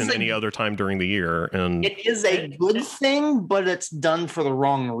never mention any other time during the year. And it is a good thing, but it's done for the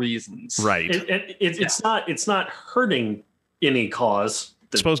wrong reasons. Right. It's not hurting any cause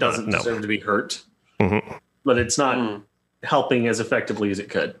that doesn't deserve to be hurt, but it's not helping as effectively as it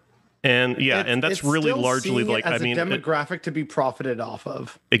could. And and that's really largely a demographic to be profited off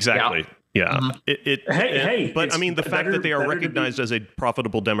of. Exactly. Yeah. Mm-hmm. But I mean, the fact that they are recognized as a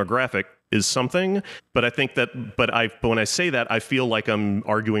profitable demographic is something. But I think that, when I say that, I feel like I'm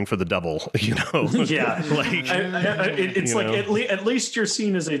arguing for the devil. Yeah. At least you're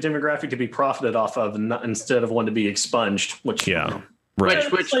seen as a demographic to be profited off of, instead of one to be expunged. Which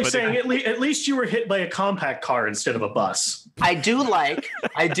Right. Which saying at least you were hit by a compact car instead of a bus. I do like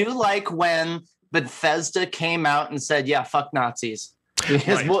when Bethesda came out and said, "Yeah, fuck Nazis."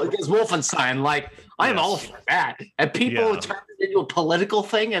 His Wolfenstein, I'm all for that. And people turned it into a political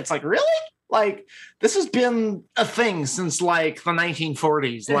thing. It's like, really? This has been a thing since the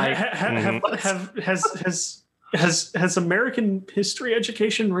 1940s. Has American history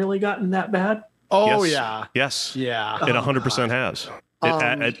education really gotten that bad? Oh, yes. Yeah. It 100% has.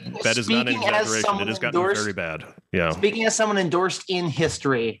 That is not an exaggeration. It has gotten very bad. Yeah. Speaking as someone endorsed in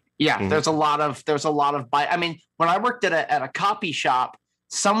history, there's a lot of I mean, when I worked at a copy shop,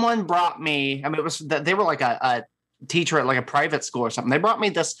 someone brought me. I mean, they were like a teacher at like a private school or something. They brought me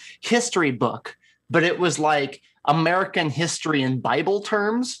this history book, but it was like American history in Bible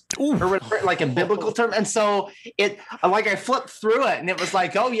terms, or whatever, like in biblical terms. And so I flipped through it and it was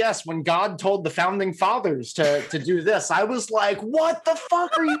like, oh yes, when God told the founding fathers to do this, I was like, what the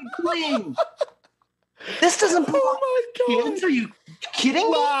fuck are you doing? This doesn't belong to kids. Are you kidding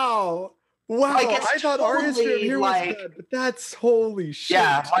me? Wow. Like, I thought our history of here was bad, but that's holy shit.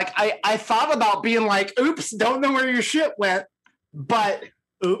 Yeah, like I thought about being like, oops, don't know where your shit went, but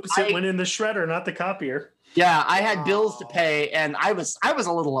oops, it went in the shredder, not the copier. Yeah, I had bills to pay, and I was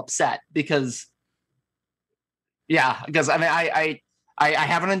a little upset because I mean I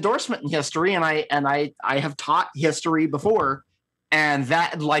have an endorsement in history, and I have taught history before, and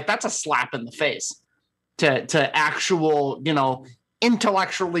that's a slap in the face to actual,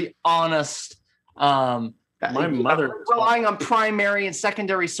 intellectually honest, my mother relying on primary and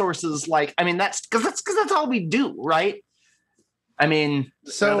secondary sources. Like, I mean, that's all we do, right? I mean,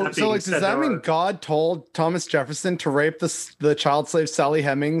 so like, does that mean God told Thomas Jefferson to rape the child slave Sally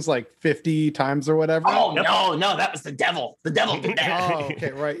Hemings like 50 times or whatever? Oh, no, that was the devil. The devil did that. Oh,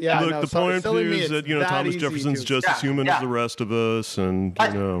 okay, right. Yeah. Look, the point is that, Thomas Jefferson's just as human as the rest of us. And,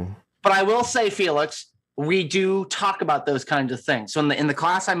 But I will say, Felix, we do talk about those kinds of things. So in the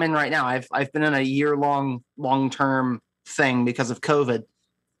class I'm in right now, I've been in a long-term thing because of COVID.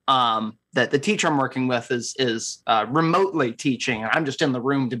 That the teacher I'm working with is remotely teaching. I'm just in the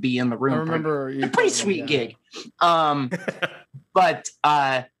room to be in the room. I remember a pretty sweet gig. But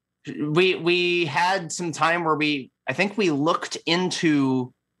we had some time where I think we looked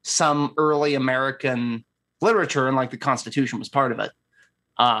into some early American literature, and like the Constitution was part of it.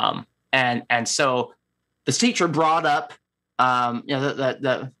 And so this teacher brought up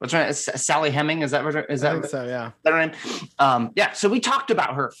what's her name? Sally Heming. Is that what? Is that? I think so, yeah. Is that her name? Yeah. So we talked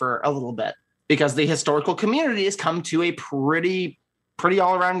about her for a little bit because the historical community has come to a pretty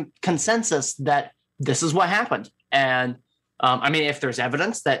all around consensus that this is what happened. And I mean, if there's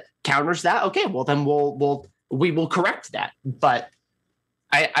evidence that counters that, okay, well then we will correct that. But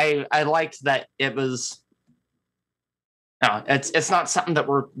I liked that it was. No, it's not something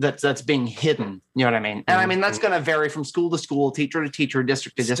that's being hidden. You know what I mean? And I mean, that's going to vary from school to school, teacher to teacher,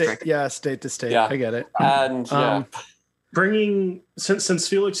 district to district. State to state. Yeah. I get it. And bringing since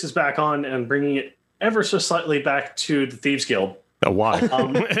Felix is back on and bringing it ever so slightly back to the Thieves Guild. Oh, why? At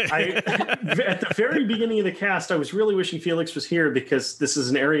the very beginning of the cast, I was really wishing Felix was here because this is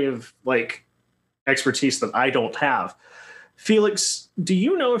an area of like expertise that I don't have. Felix, do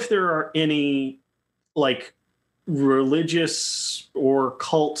you know if there are any like religious or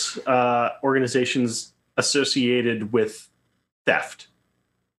cult organizations associated with theft?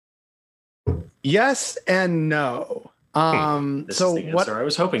 Yes and no. This is the answer I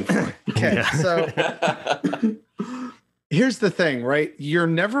was hoping for. Okay, so here's the thing, right? You're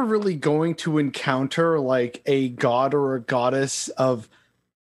never really going to encounter like a god or a goddess of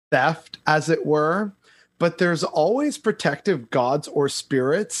theft, as it were. But there's always protective gods or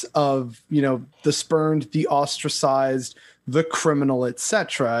spirits of, the spurned, the ostracized, the criminal,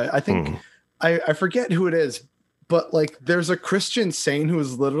 etc. I think I forget who it is, but like there's a Christian saint who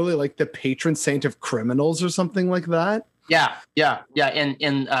is literally like the patron saint of criminals or something like that. Yeah.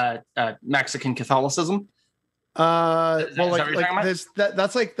 In Mexican Catholicism. That's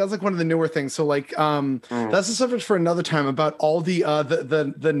like one of the newer things. So like that's a subject for another time about all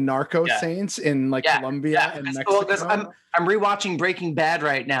the narco saints in like Colombia and Mexico. Well, I'm rewatching Breaking Bad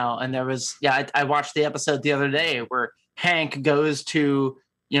right now, and there was I watched the episode the other day where Hank goes to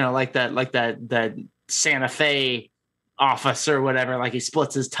like that Santa Fe office or whatever, like he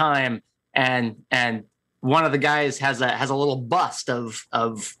splits his time, and one of the guys has a little bust of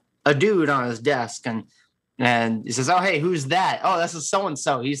a dude on his desk, and he says, "Oh, hey, who's that? Oh, this is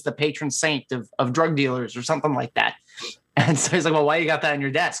so-and-so. He's the patron saint of drug dealers," or something like that. And so he's like, "Well, why you got that on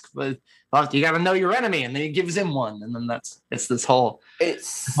your desk?" But you got to know your enemy. And then he gives him one. And then it's this whole thing.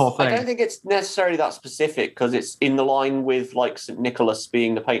 I don't think it's necessarily that specific because it's in the line with like St. Nicholas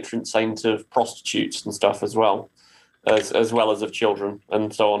being the patron saint of prostitutes and stuff as well as of children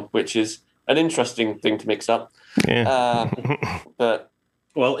and so on, which is an interesting thing to mix up. Yeah. But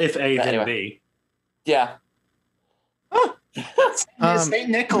if A, then anyway. B. Yeah. Saint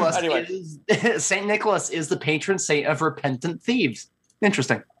Nicholas Saint Nicholas is the patron saint of repentant thieves.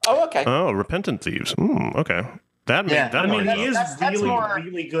 Interesting. Oh, okay. Oh, repentant thieves. Okay. He is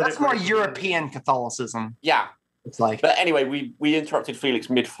really good. That's more European Catholicism. Yeah. It's like. But anyway, we interrupted Felix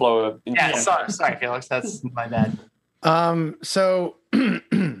mid-flow. Yeah, sorry, Felix. That's my bad. So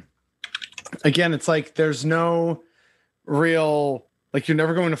again, it's like there's no real, like, you're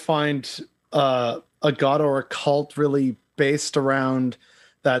never going to find a god or a cult really based around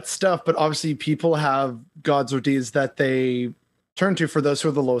that stuff. But obviously, people have gods or deities that they turn to for those who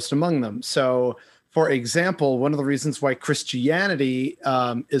are the lowest among them. So, for example, one of the reasons why Christianity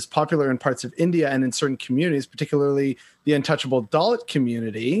is popular in parts of India and in certain communities, particularly the untouchable Dalit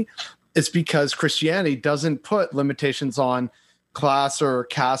community, is because Christianity doesn't put limitations on class or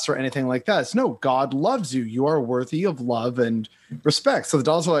caste or anything like that. It's no, God loves you. You are worthy of love and respect. So the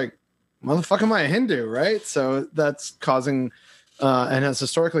Dalits are like, motherfucker, am I a Hindu, right? So that's causing and has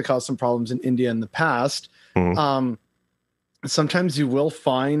historically caused some problems in India in the past. Sometimes you will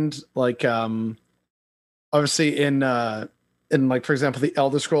find like obviously in like, for example, the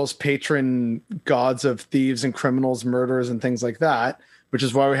Elder Scrolls patron gods of thieves and criminals, murderers, and things like that, which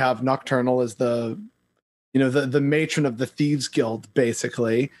is why we have Nocturnal as the matron of the Thieves Guild,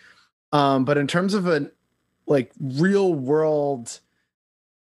 basically. But in terms of a like real world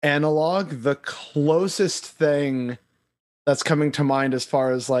analog, the closest thing that's coming to mind as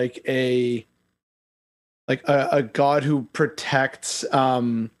far as like a god who protects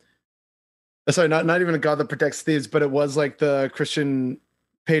sorry, not even a god that protects thieves, but it was like the Christian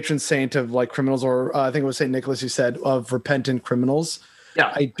patron saint of like criminals, or I think it was Saint Nicholas who said of repentant criminals.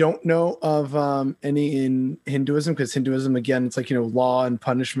 Yeah. I don't know of any in Hinduism, because Hinduism, again, it's like, law and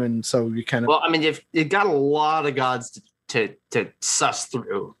punishment. So you kind of... Well, I mean, you've got a lot of gods to suss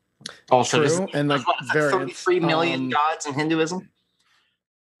through. Also, true. And like 33 million gods in Hinduism?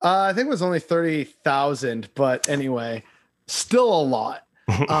 I think it was only 30,000, but anyway, still a lot.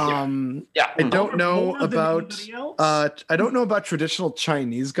 Yeah. I don't know about traditional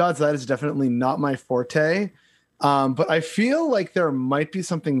Chinese gods. That is definitely not my forte. But I feel like there might be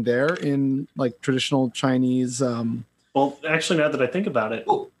something there in like traditional Chinese. Well, actually, now that I think about it,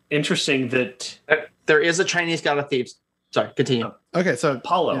 interesting that there is a Chinese god of thieves. Sorry, continue. Okay, so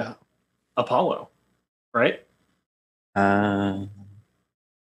Apollo. Yeah. Apollo, right?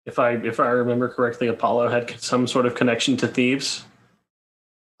 If I remember correctly, Apollo had some sort of connection to thieves.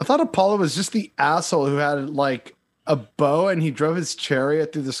 I thought Apollo was just the asshole who had like a bow and he drove his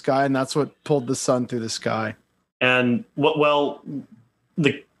chariot through the sky, and that's what pulled the sun through the sky. And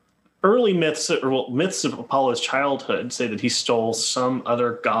the early myths of Apollo's childhood say that he stole some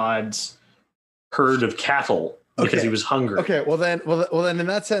other god's herd of cattle because he was hungry. Okay, well then in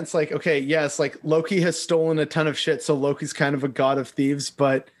that sense, like, okay, yes, like Loki has stolen a ton of shit, so Loki's kind of a god of thieves,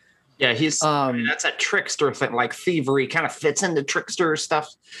 but yeah, he's that's a trickster thing, like thievery kind of fits into trickster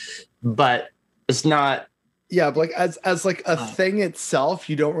stuff, but it's not. Yeah, but like as like a thing itself,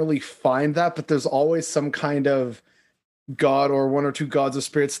 you don't really find that, but there's always some kind of god or one or two gods or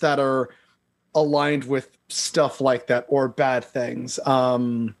spirits that are aligned with stuff like that or bad things.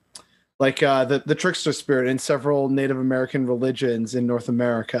 Like the trickster spirit in several Native American religions in North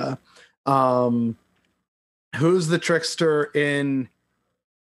America. Who's the trickster in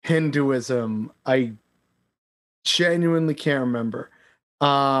Hinduism? I genuinely can't remember.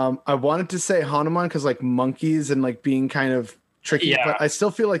 I wanted to say Hanuman because like monkeys and like being kind of tricky, but I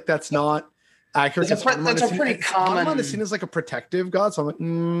still feel like that's not accurate. That's a pretty common. Hanuman is seen as like a protective god, so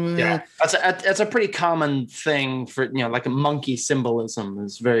I'm like, that's a pretty common thing for like a monkey symbolism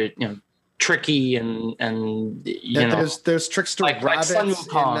is very tricky and there's trickster rabbits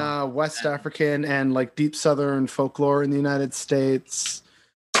in West African and like deep Southern folklore in the United States.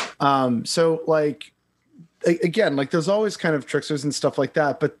 So like. Again, like there's always kind of tricksters and stuff like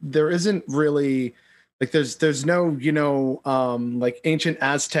that, but there isn't really like there's no like ancient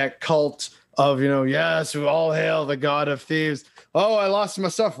Aztec cult of yes, we all hail the god of thieves. Oh, I lost my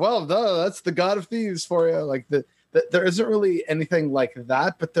stuff. Well, that's the god of thieves for you. Like there isn't really anything like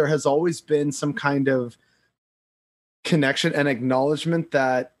that, but there has always been some kind of connection and acknowledgement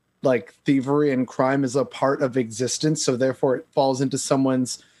that like thievery and crime is a part of existence, so therefore it falls into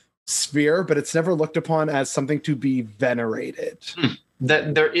someone's sphere, but it's never looked upon as something to be venerated.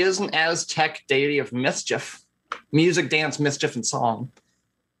 That there is an Aztec deity of mischief, music, dance, mischief, and song.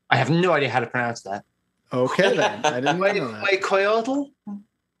 I have no idea how to pronounce that. Okay, then I didn't know that. Coyotl?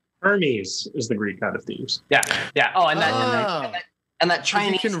 Hermes is the Greek god of thieves. Yeah. Oh, and that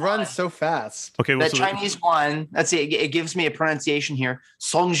Chinese you can run so fast. Okay, well, that Chinese one. Let's see. It gives me a pronunciation here.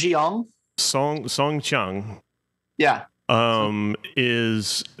 Songjiang. Songjiang. Yeah.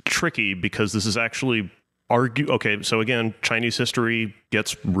 Is tricky because this is actually okay, so again, Chinese history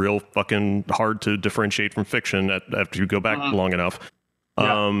gets real fucking hard to differentiate from fiction after you go back long enough.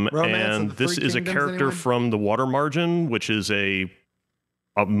 And this is a character from the Water Margin, which is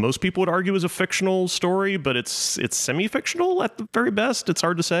most people would argue is a fictional story, but it's semi-fictional at the very best. It's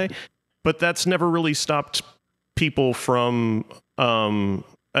hard to say, but that's never really stopped people from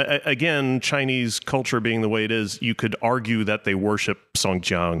again, Chinese culture being the way it is, you could argue that they worship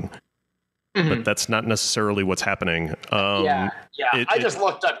Songjiang, but that's not necessarily what's happening. I just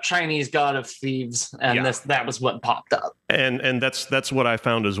looked up Chinese god of thieves, and that was what popped up. And that's what I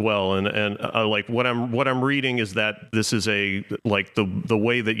found as well. And like what I'm reading is that this is a like the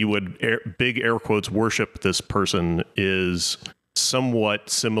way that you would big air quotes worship this person is somewhat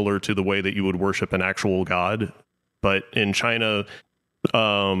similar to the way that you would worship an actual god, but in China,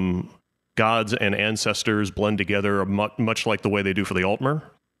 gods and ancestors blend together much like the way they do for the Altmer.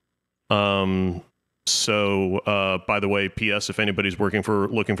 So, by the way, P.S. If anybody's looking for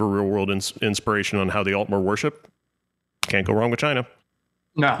real world inspiration on how the Altmer worship, can't go wrong with China.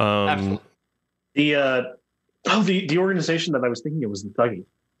 No, absolutely. The organization that I was thinking of was the Thuggee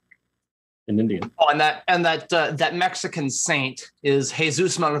in India. Oh, and that Mexican saint is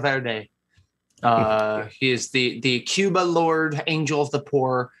Jesus Malverde. He is the Cuba Lord, Angel of the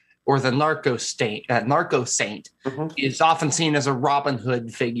Poor, or the narco saint. He is often seen as a Robin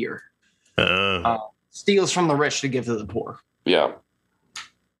Hood figure. Steals from the rich to give to the poor. Yeah.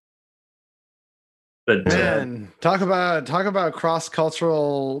 But Man, talk about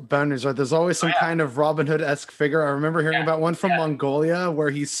cross-cultural boundaries, right? There's always some kind of Robin Hood-esque figure. I remember hearing about one from Mongolia where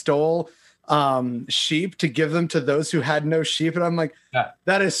he stole sheep to give them to those who had no sheep, and I'm like,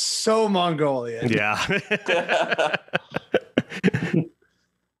 that is so Mongolian. Yeah.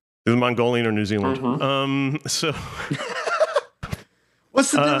 Is it Mongolian or New Zealand? So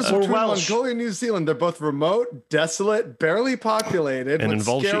what's the difference between Mongolia and New Zealand? They're both remote, desolate, barely populated, and with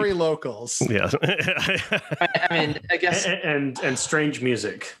scary sheep. Locals. Yeah. I mean, I guess and strange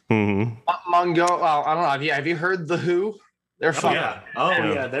music. Mm-hmm. Well, I don't know. Have you heard the Who? They're fun.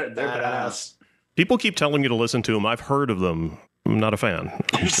 They're badass. People keep telling me to listen to them. I've heard of them. I'm not a fan.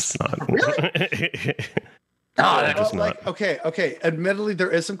 I'm just not. Really? Okay. Admittedly,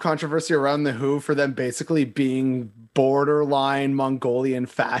 there is some controversy around the Who for them basically being borderline Mongolian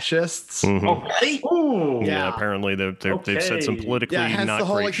fascists. Mm-hmm. Oh, really? Ooh. Yeah, apparently they've said some politically hence not the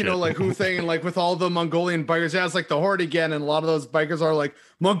whole great shit. Who thing, and like with all the Mongolian bikers, it's like the Horde again, and a lot of those bikers are like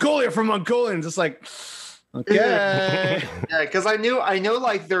Mongolia from Mongolia, and just like. Okay. Yeah, because I know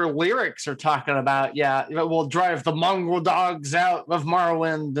like their lyrics are talking about we'll drive the Mongol dogs out of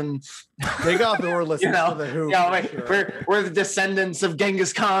Morrowind, and they got the word listening to the Who. Yeah, we're the descendants of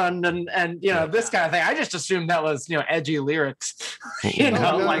Genghis Khan, and this kind of thing. I just assumed that was edgy lyrics.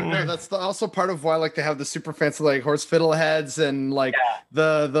 No, that's also part of why like they have the super fancy like horse fiddle heads and like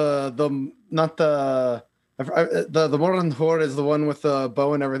the modern Horde is the one with the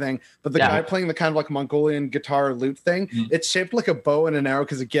bow and everything, but the guy playing the kind of like Mongolian guitar lute thing, it's shaped like a bow and an arrow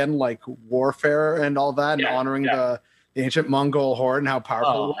because again, like warfare and all that, and honoring the ancient Mongol Horde and how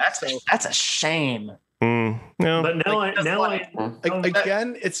powerful. That's a shame. No. But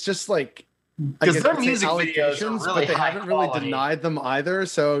again, it's just like because their music videos are really but they haven't really denied them either.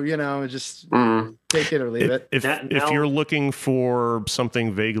 So just take it or leave it. If you're looking for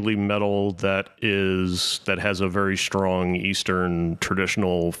something vaguely metal that has a very strong Eastern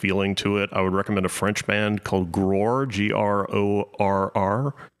traditional feeling to it, I would recommend a French band called Grorr,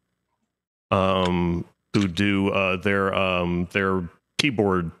 Grorr, who do their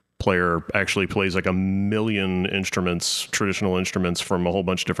keyboard player actually plays like 1 million instruments, traditional instruments from a whole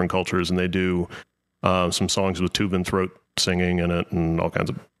bunch of different cultures, and they do some songs with tube and throat singing in it and all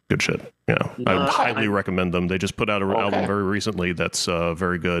kinds of good shit. I would highly recommend them. They just put out an album very recently that's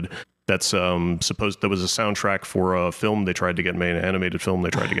very good. That's there was a soundtrack for a film they tried to get made, an animated film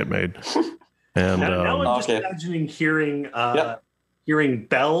they tried to get made. And now I'm just imagining hearing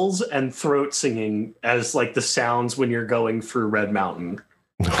bells and throat singing as like the sounds when you're going through Red Mountain.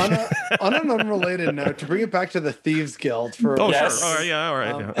 On an unrelated note, to bring it back to the Thieves Guild for sure. All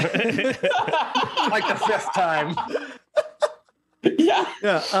right. Like the fifth time.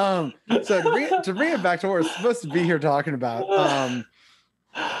 So to bring it back to what we're supposed to be here talking about,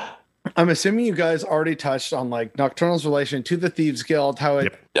 I'm assuming you guys already touched on like Nocturnal's relation to the Thieves Guild, how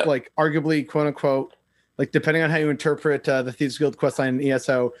it like arguably quote unquote, like depending on how you interpret the Thieves Guild questline in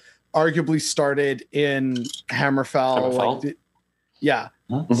ESO, arguably started in Hammerfell.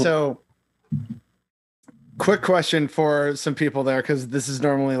 So quick question for some people there, because this is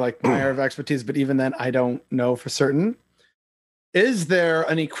normally like my area of expertise, but even then I don't know for certain. Is there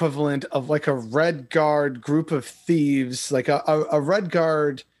an equivalent of like a Red Guard group of thieves, like a Red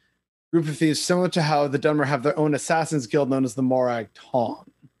Guard group of thieves similar to how the Dunmer have their own Assassin's Guild known as the Morag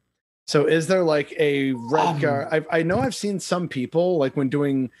Tong? So is there like a Red Guard? I know I've seen some people like when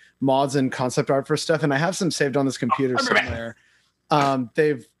doing mods and concept art for stuff, and I have some saved on this computer somewhere.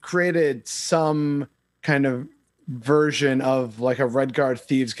 They've created some kind of version of like a Redguard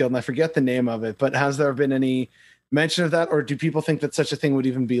Thieves Guild, and I forget the name of it, but has there been any mention of that, or do people think that such a thing would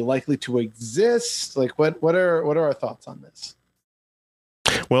even be likely to exist? Like, what are our thoughts on this?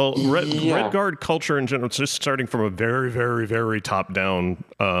 Well, Redguard culture in general, just starting from a very, very, very top-down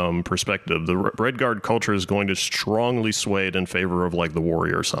perspective, the Redguard culture is going to strongly sway it in favor of like the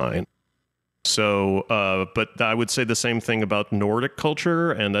warrior sign. So, but I would say the same thing about Nordic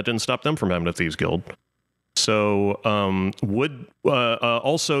culture, and that didn't stop them from having a Thieves Guild. So,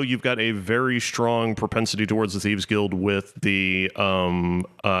 also you've got a very strong propensity towards the Thieves Guild with the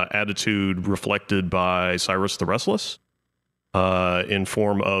attitude reflected by Cyrus the Restless, in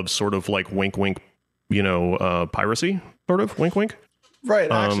form of sort of like wink, wink, piracy, sort of wink, wink.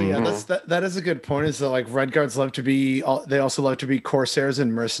 Right. Actually, yeah, that is a good point. Is that like Redguards love to be? They also love to be corsairs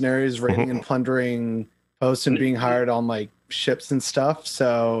and mercenaries, raiding and plundering posts and being hired on like ships and stuff.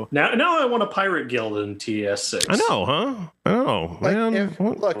 So now I want a pirate guild in TS6. I know, huh? I know,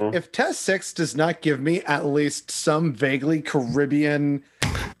 like, man. If TES 6 does not give me at least some vaguely Caribbean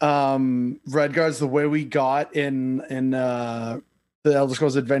Redguards the way we got in the Elder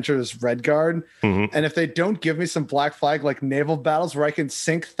Scrolls Adventures Redguard, and if they don't give me some Black Flag like naval battles where I can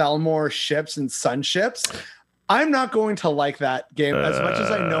sink Thalmor ships and sun ships, I'm not going to like that game as much as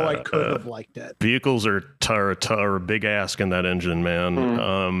I know I could have liked it. Vehicles are a big ask in that engine,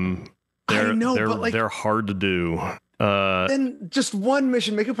 man. They're hard to do. Then just one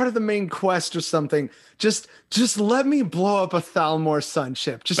mission, make it part of the main quest or something. Just let me blow up a Thalmor sun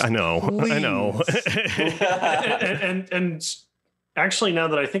ship. Just I know. and actually, now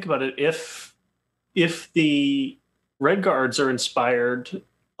that I think about it, if the Redguards are inspired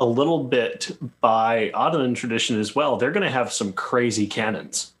a little bit by Ottoman tradition as well, they're going to have some crazy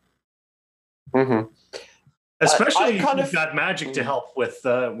cannons. Especially if you've got magic to help with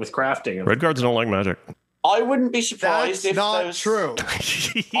crafting. Redguards don't like magic. I wouldn't be surprised if not there was, true.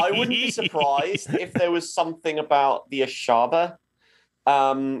 I wouldn't be surprised if there was something about the Ashaba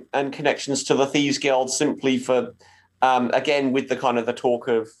and connections to the Thieves Guild, simply for again with the kind of the talk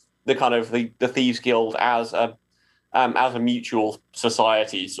of the Thieves Guild as a mutual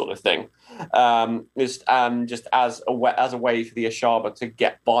society sort of thing, just as a way for the Ashaba to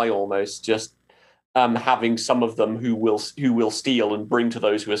get by, almost just having some of them who will steal and bring to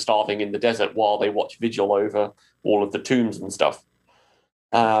those who are starving in the desert while they watch vigil over all of the tombs and stuff.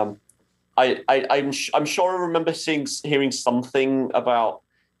 I'm sure I remember hearing something about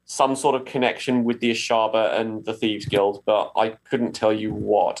some sort of connection with the Ashaba and the Thieves Guild, but I couldn't tell you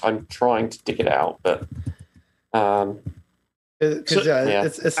what. I'm trying to dig it out, but it's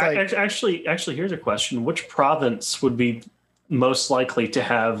like actually here's a question: which province would be most likely to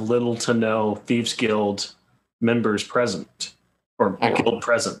have little to no Thieves Guild members present or guild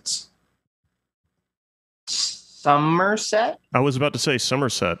presence? Somerset? I was about to say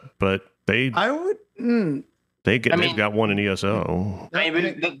Somerset, but they've got one in ESO. I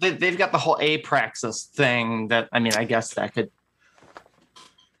mean, they've got the whole Apraxis thing that, I mean, I guess that could...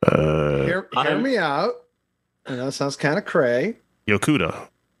 Hear me out. I know it sounds kind of cray. Yokuda.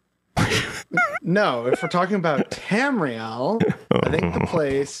 No, if we're talking about Tamriel, I think the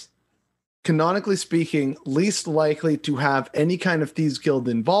place, canonically speaking, least likely to have any kind of Thieves Guild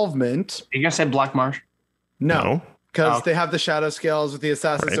involvement. Are you going to say Black Marsh? No. Because they have the shadow scales with the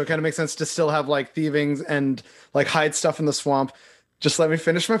assassins, right. So it kind of makes sense to still have like thievings and like hide stuff in the swamp. Just let me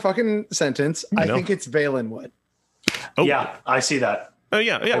finish my fucking sentence. I think it's Valenwood. Oh yeah, I see that. Oh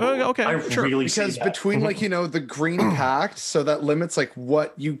yeah, okay. I sure. really because see that. Between like the Green Pact, so that limits like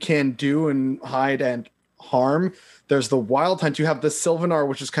what you can do and hide and harm. There's the Wild Hunt. You have the Sylvanar,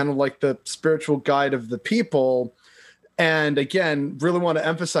 which is kind of like the spiritual guide of the people. And again, really want to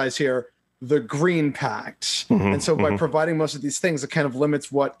emphasize here the Green Pact. And so by providing most of these things, it kind of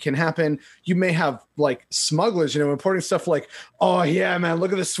limits what can happen. You may have like smugglers, importing stuff like, oh yeah, man,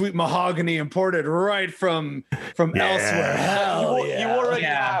 look at this sweet mahogany imported right from elsewhere. Hell you already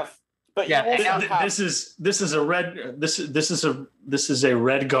have. But you also have. This is a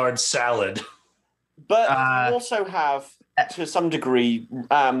Redguard salad. But you also have, to some degree,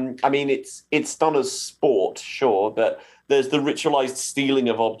 I mean, it's done as sport, sure, but there's the ritualized stealing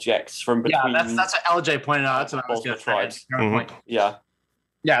of objects from between. Yeah, that's what LJ pointed out. That's what I was going to say. Yeah.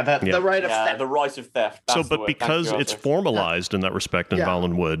 Yeah, the right of theft. The right of theft. But because it's formalized in that respect in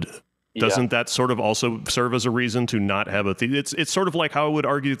Valenwood, doesn't that sort of also serve as a reason to not have a thief? It's sort of like how I would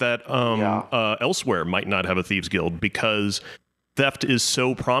argue that elsewhere might not have a Thieves Guild, because theft is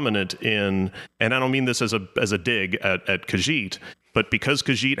so prominent in, and I don't mean this as a dig at Khajiit, but because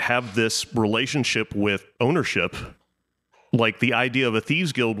Khajiit have this relationship with ownership, like the idea of a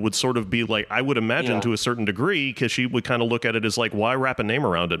Thieves Guild would sort of be like, I would imagine to a certain degree, because she would kind of look at it as like, why wrap a name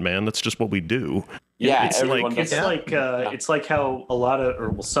around it, man? That's just what we do. Yeah, it's like how a lot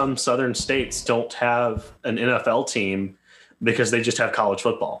of some southern states don't have an NFL team because they just have college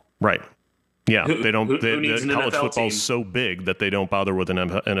football. Right. Yeah, they don't. Who needs an college NFL football's team? so big that they don't bother with an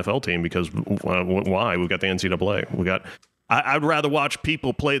NFL team because why? We've got the NCAA. We got. I'd rather watch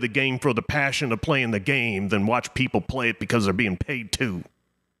people play the game for the passion of playing the game than watch people play it because they're being paid to.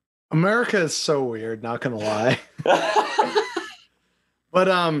 America is so weird, not gonna lie. But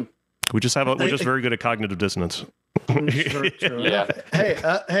we're just very good at cognitive dissonance. True. Yeah.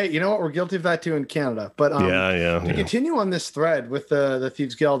 Hey, you know what? We're guilty of that too in Canada. But to continue on this thread with the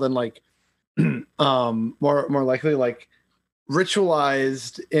Thieves Guild and like more likely like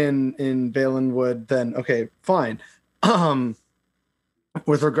ritualized in Valenwood, then okay, fine.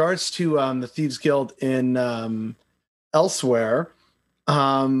 With regards to the Thieves Guild in elsewhere,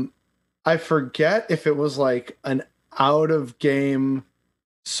 I forget if it was like an out of game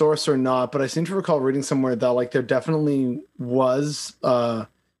source or not, but I seem to recall reading somewhere that like there definitely was at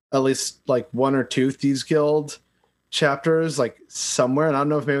least like one or two Thieves Guild chapters like somewhere, and I don't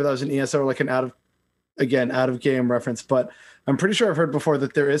know if maybe that was an ESO or like an out of game reference, but I'm pretty sure I've heard before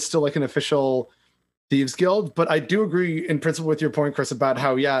that there is still like an official Thieves Guild. But I do agree in principle with your point, Chris, about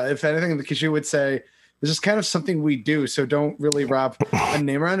how if anything the Kishu would say it's just kind of something we do, so don't really wrap a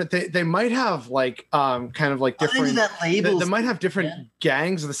name around it. They might have like kind of like different they might have different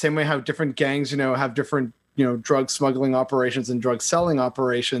gangs the same way how different gangs have different drug smuggling operations and drug selling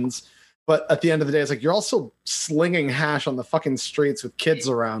operations. But at the end of the day, it's like you're also slinging hash on the fucking streets with kids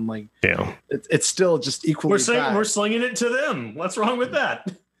around. Like, it's still just equally. We're slinging it to them. What's wrong with that?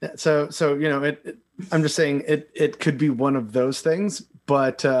 So I'm just saying it could be one of those things.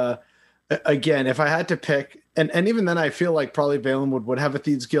 But again, if I had to pick, and even then, I feel like probably Valenwood would have a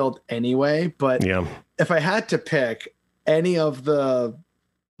Thieves Guild anyway. But if I had to pick any of the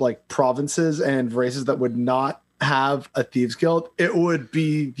like provinces and races that would not have a Thieves Guild, it would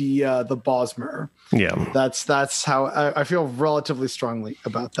be the Bosmer. Yeah, that's how I feel relatively strongly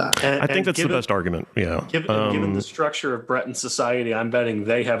about that. I think that's the best argument. Yeah, given the structure of Breton society, I'm betting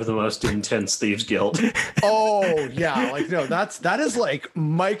they have the most intense Thieves Guild. Oh yeah, like no, that is like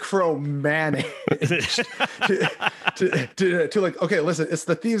micromanage to like, okay, listen, it's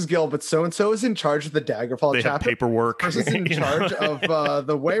the Thieves Guild, but so and so is in charge of the Daggerfall chapter. Have paperwork. This person's in charge of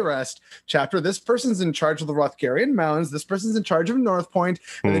the Wayrest chapter. This person's in charge of the Rothgarian Mountains. This person's in charge of North Point,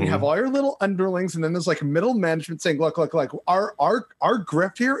 and then you have all your little underlings. And then there's like middle management saying, look, our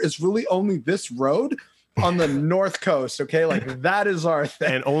grift here is really only this road on the north coast. Okay, like that is our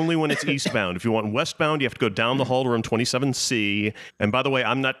thing. And only when it's eastbound. If you want westbound, you have to go down the hall to room 27C. And by the way,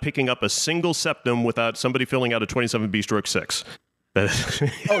 I'm not picking up a single septum without somebody filling out a 27B stroke 6.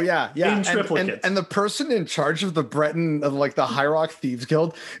 Oh yeah. And the person in charge of the Breton of like the High Rock Thieves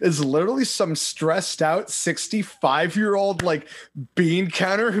Guild is literally some stressed out 65-year-old like bean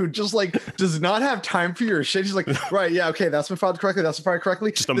counter who just like does not have time for your shit. He's like, right, yeah, okay, that's been filed correctly, that's been filed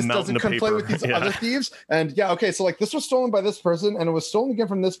correctly. Just a this mountain doesn't of conflate paper with these other thieves. And yeah, okay, so like this was stolen by this person and it was stolen again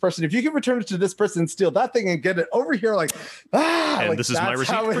from this person. If you can return it to this person and steal that thing and get it over here, like and like, this is my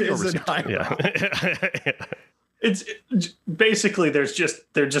receipt for your receipt. Yeah. It's basically they're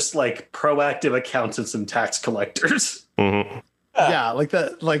just like proactive accountants and tax collectors. Mm-hmm. Yeah, like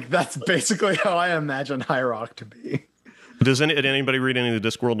that. Like that's basically how I imagine High Rock to be. Did anybody read any of the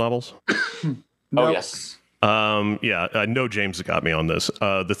Discworld novels? Nope. Oh yes. I know James got me on this.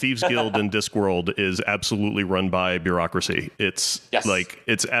 The Thieves Guild in Discworld is absolutely run by bureaucracy. It's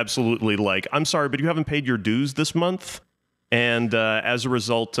it's absolutely like, I'm sorry, but you haven't paid your dues this month. And as a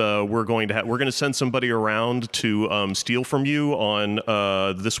result, we're going to send somebody around to steal from you on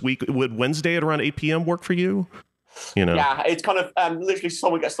this week. Would Wednesday at around 8 p.m. work for you? Yeah, it's kind of literally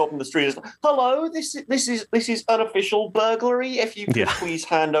someone gets stopped in the street. Is like, hello, this is unofficial burglary. If you could please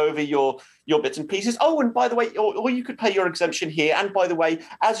hand over your bits and pieces. Oh, and by the way, or you could pay your exemption here. And by the way,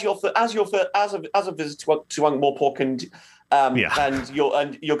 as a visit to Ungmore and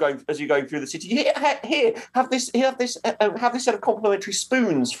you're going through the city. Here, have this set of complimentary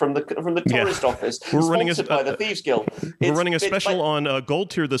spoons from the tourist office. We're running by the Thieves Guild. We're running a special on Gold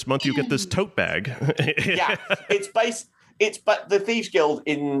Tier this month. You get this tote bag. Yeah, but the Thieves Guild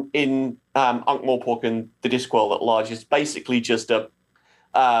in Ungmore and the Discworld at large is basically just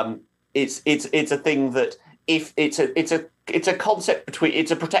it's a thing that if it's a concept between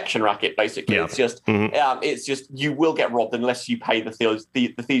it's a protection racket basically. Yeah. It's just you will get robbed unless you pay the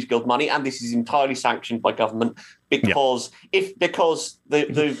Thieves Guild money, and this is entirely sanctioned by government because if they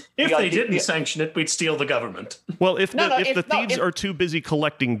didn't sanction it, we'd steal the government. Well, if the thieves are too busy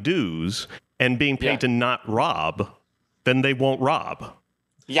collecting dues and being paid to not rob, then they won't rob.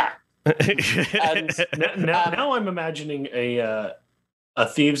 Yeah. And now I'm imagining a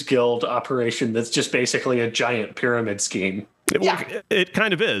Thieves Guild operation that's just basically a giant pyramid scheme. It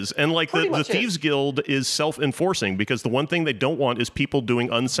kind of is. And like the Thieves Guild is self-enforcing because the one thing they don't want is people doing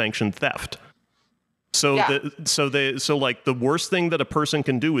unsanctioned theft. So like the worst thing that a person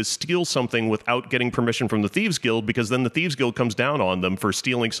can do is steal something without getting permission from the Thieves Guild, because then the Thieves Guild comes down on them for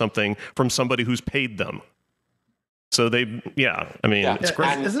stealing something from somebody who's paid them. So it's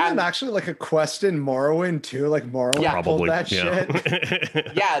great. Isn't it actually like a quest in Morrowind too? Like Morrowind pulled that shit.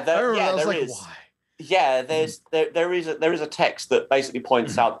 There is. Why? Yeah, there is a text that basically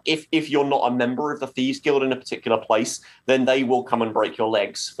points out if you're not a member of the Thieves Guild in a particular place, then they will come and break your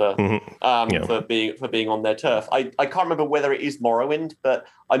legs for being on their turf. I can't remember whether it is Morrowind, but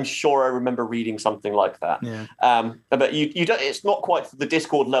I'm sure I remember reading something like that. Yeah. But you don't. It's not quite the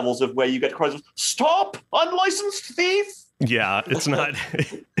Discord levels of where you get cries of "Stop, unlicensed thief." Yeah, it's not.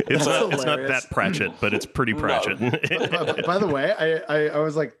 It's not that Pratchett, but it's pretty Pratchett. No. By the way, I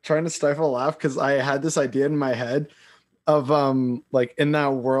was like trying to stifle a laugh because I had this idea in my head of like in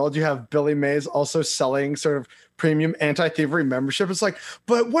that world you have Billy Mays also selling sort of premium anti-thievery membership. It's like,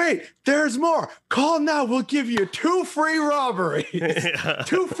 but wait, there's more. Call now. We'll give you 2 free robberies,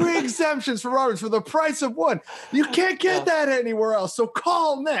 2 free exemptions for robberies for the price of 1. You can't get that anywhere else. So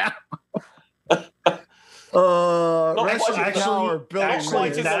call now. Not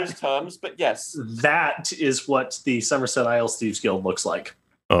quite in those terms, but yes. That is what the Somerset Isles Thieves Guild looks like.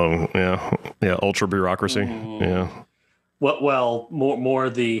 Oh, yeah, ultra bureaucracy. Yeah. Well, more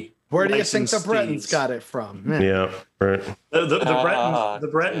the. Where do you think the Bretons got it from? Yeah, right. The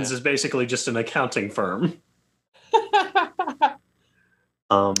Bretons is basically just an accounting firm.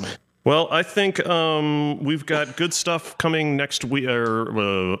 Well, I think we've got good stuff coming next week.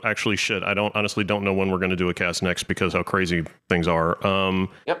 Actually, I honestly don't know when we're going to do a cast next because how crazy things are.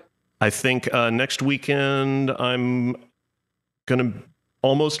 Yep. I think next weekend I'm going to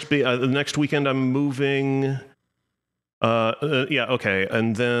almost be. Next weekend I'm moving. Okay,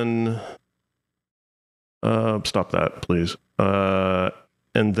 and then stop that, please.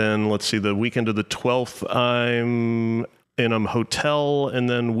 And then let's see. The weekend of the 12th, I'm in a hotel, and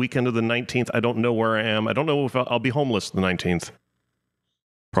then weekend of the 19th, I don't know where I am. I don't know if I'll be homeless the 19th.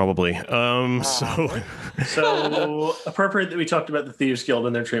 Probably. So appropriate that we talked about the Thieves Guild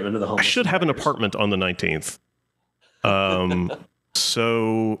and their treatment of the homeless. I should have an apartment on the 19th.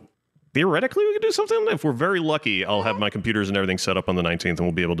 So theoretically, we could do something. If we're very lucky, I'll have my computers and everything set up on the 19th, and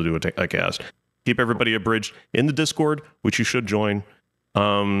we'll be able to do a cast. Keep everybody abridged in the Discord, which you should join.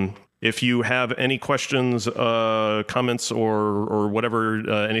 If you have any questions, comments, or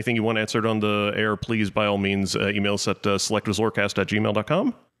whatever, anything you want answered on the air, please, by all means, email us at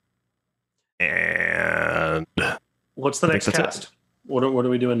selectivezorecast@gmail.com. And what's the next cast? What are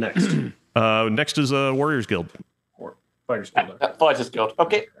we doing next? Next is Warriors Guild. Fighters Guild. Fighters Guild.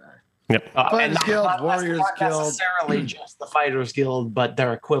 Okay. Yep. Fighters Guild, Warriors not Guild. Necessarily just the Fighters Guild, but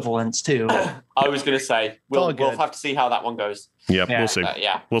their equivalents too. I was going to say we'll have to see how that one goes. Yep, we'll see.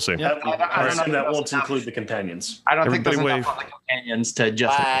 We'll see. Yep. I assume that won't include the companions. I don't think there's enough of the companions to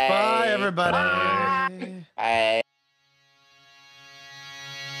justify. Bye, everybody. Bye.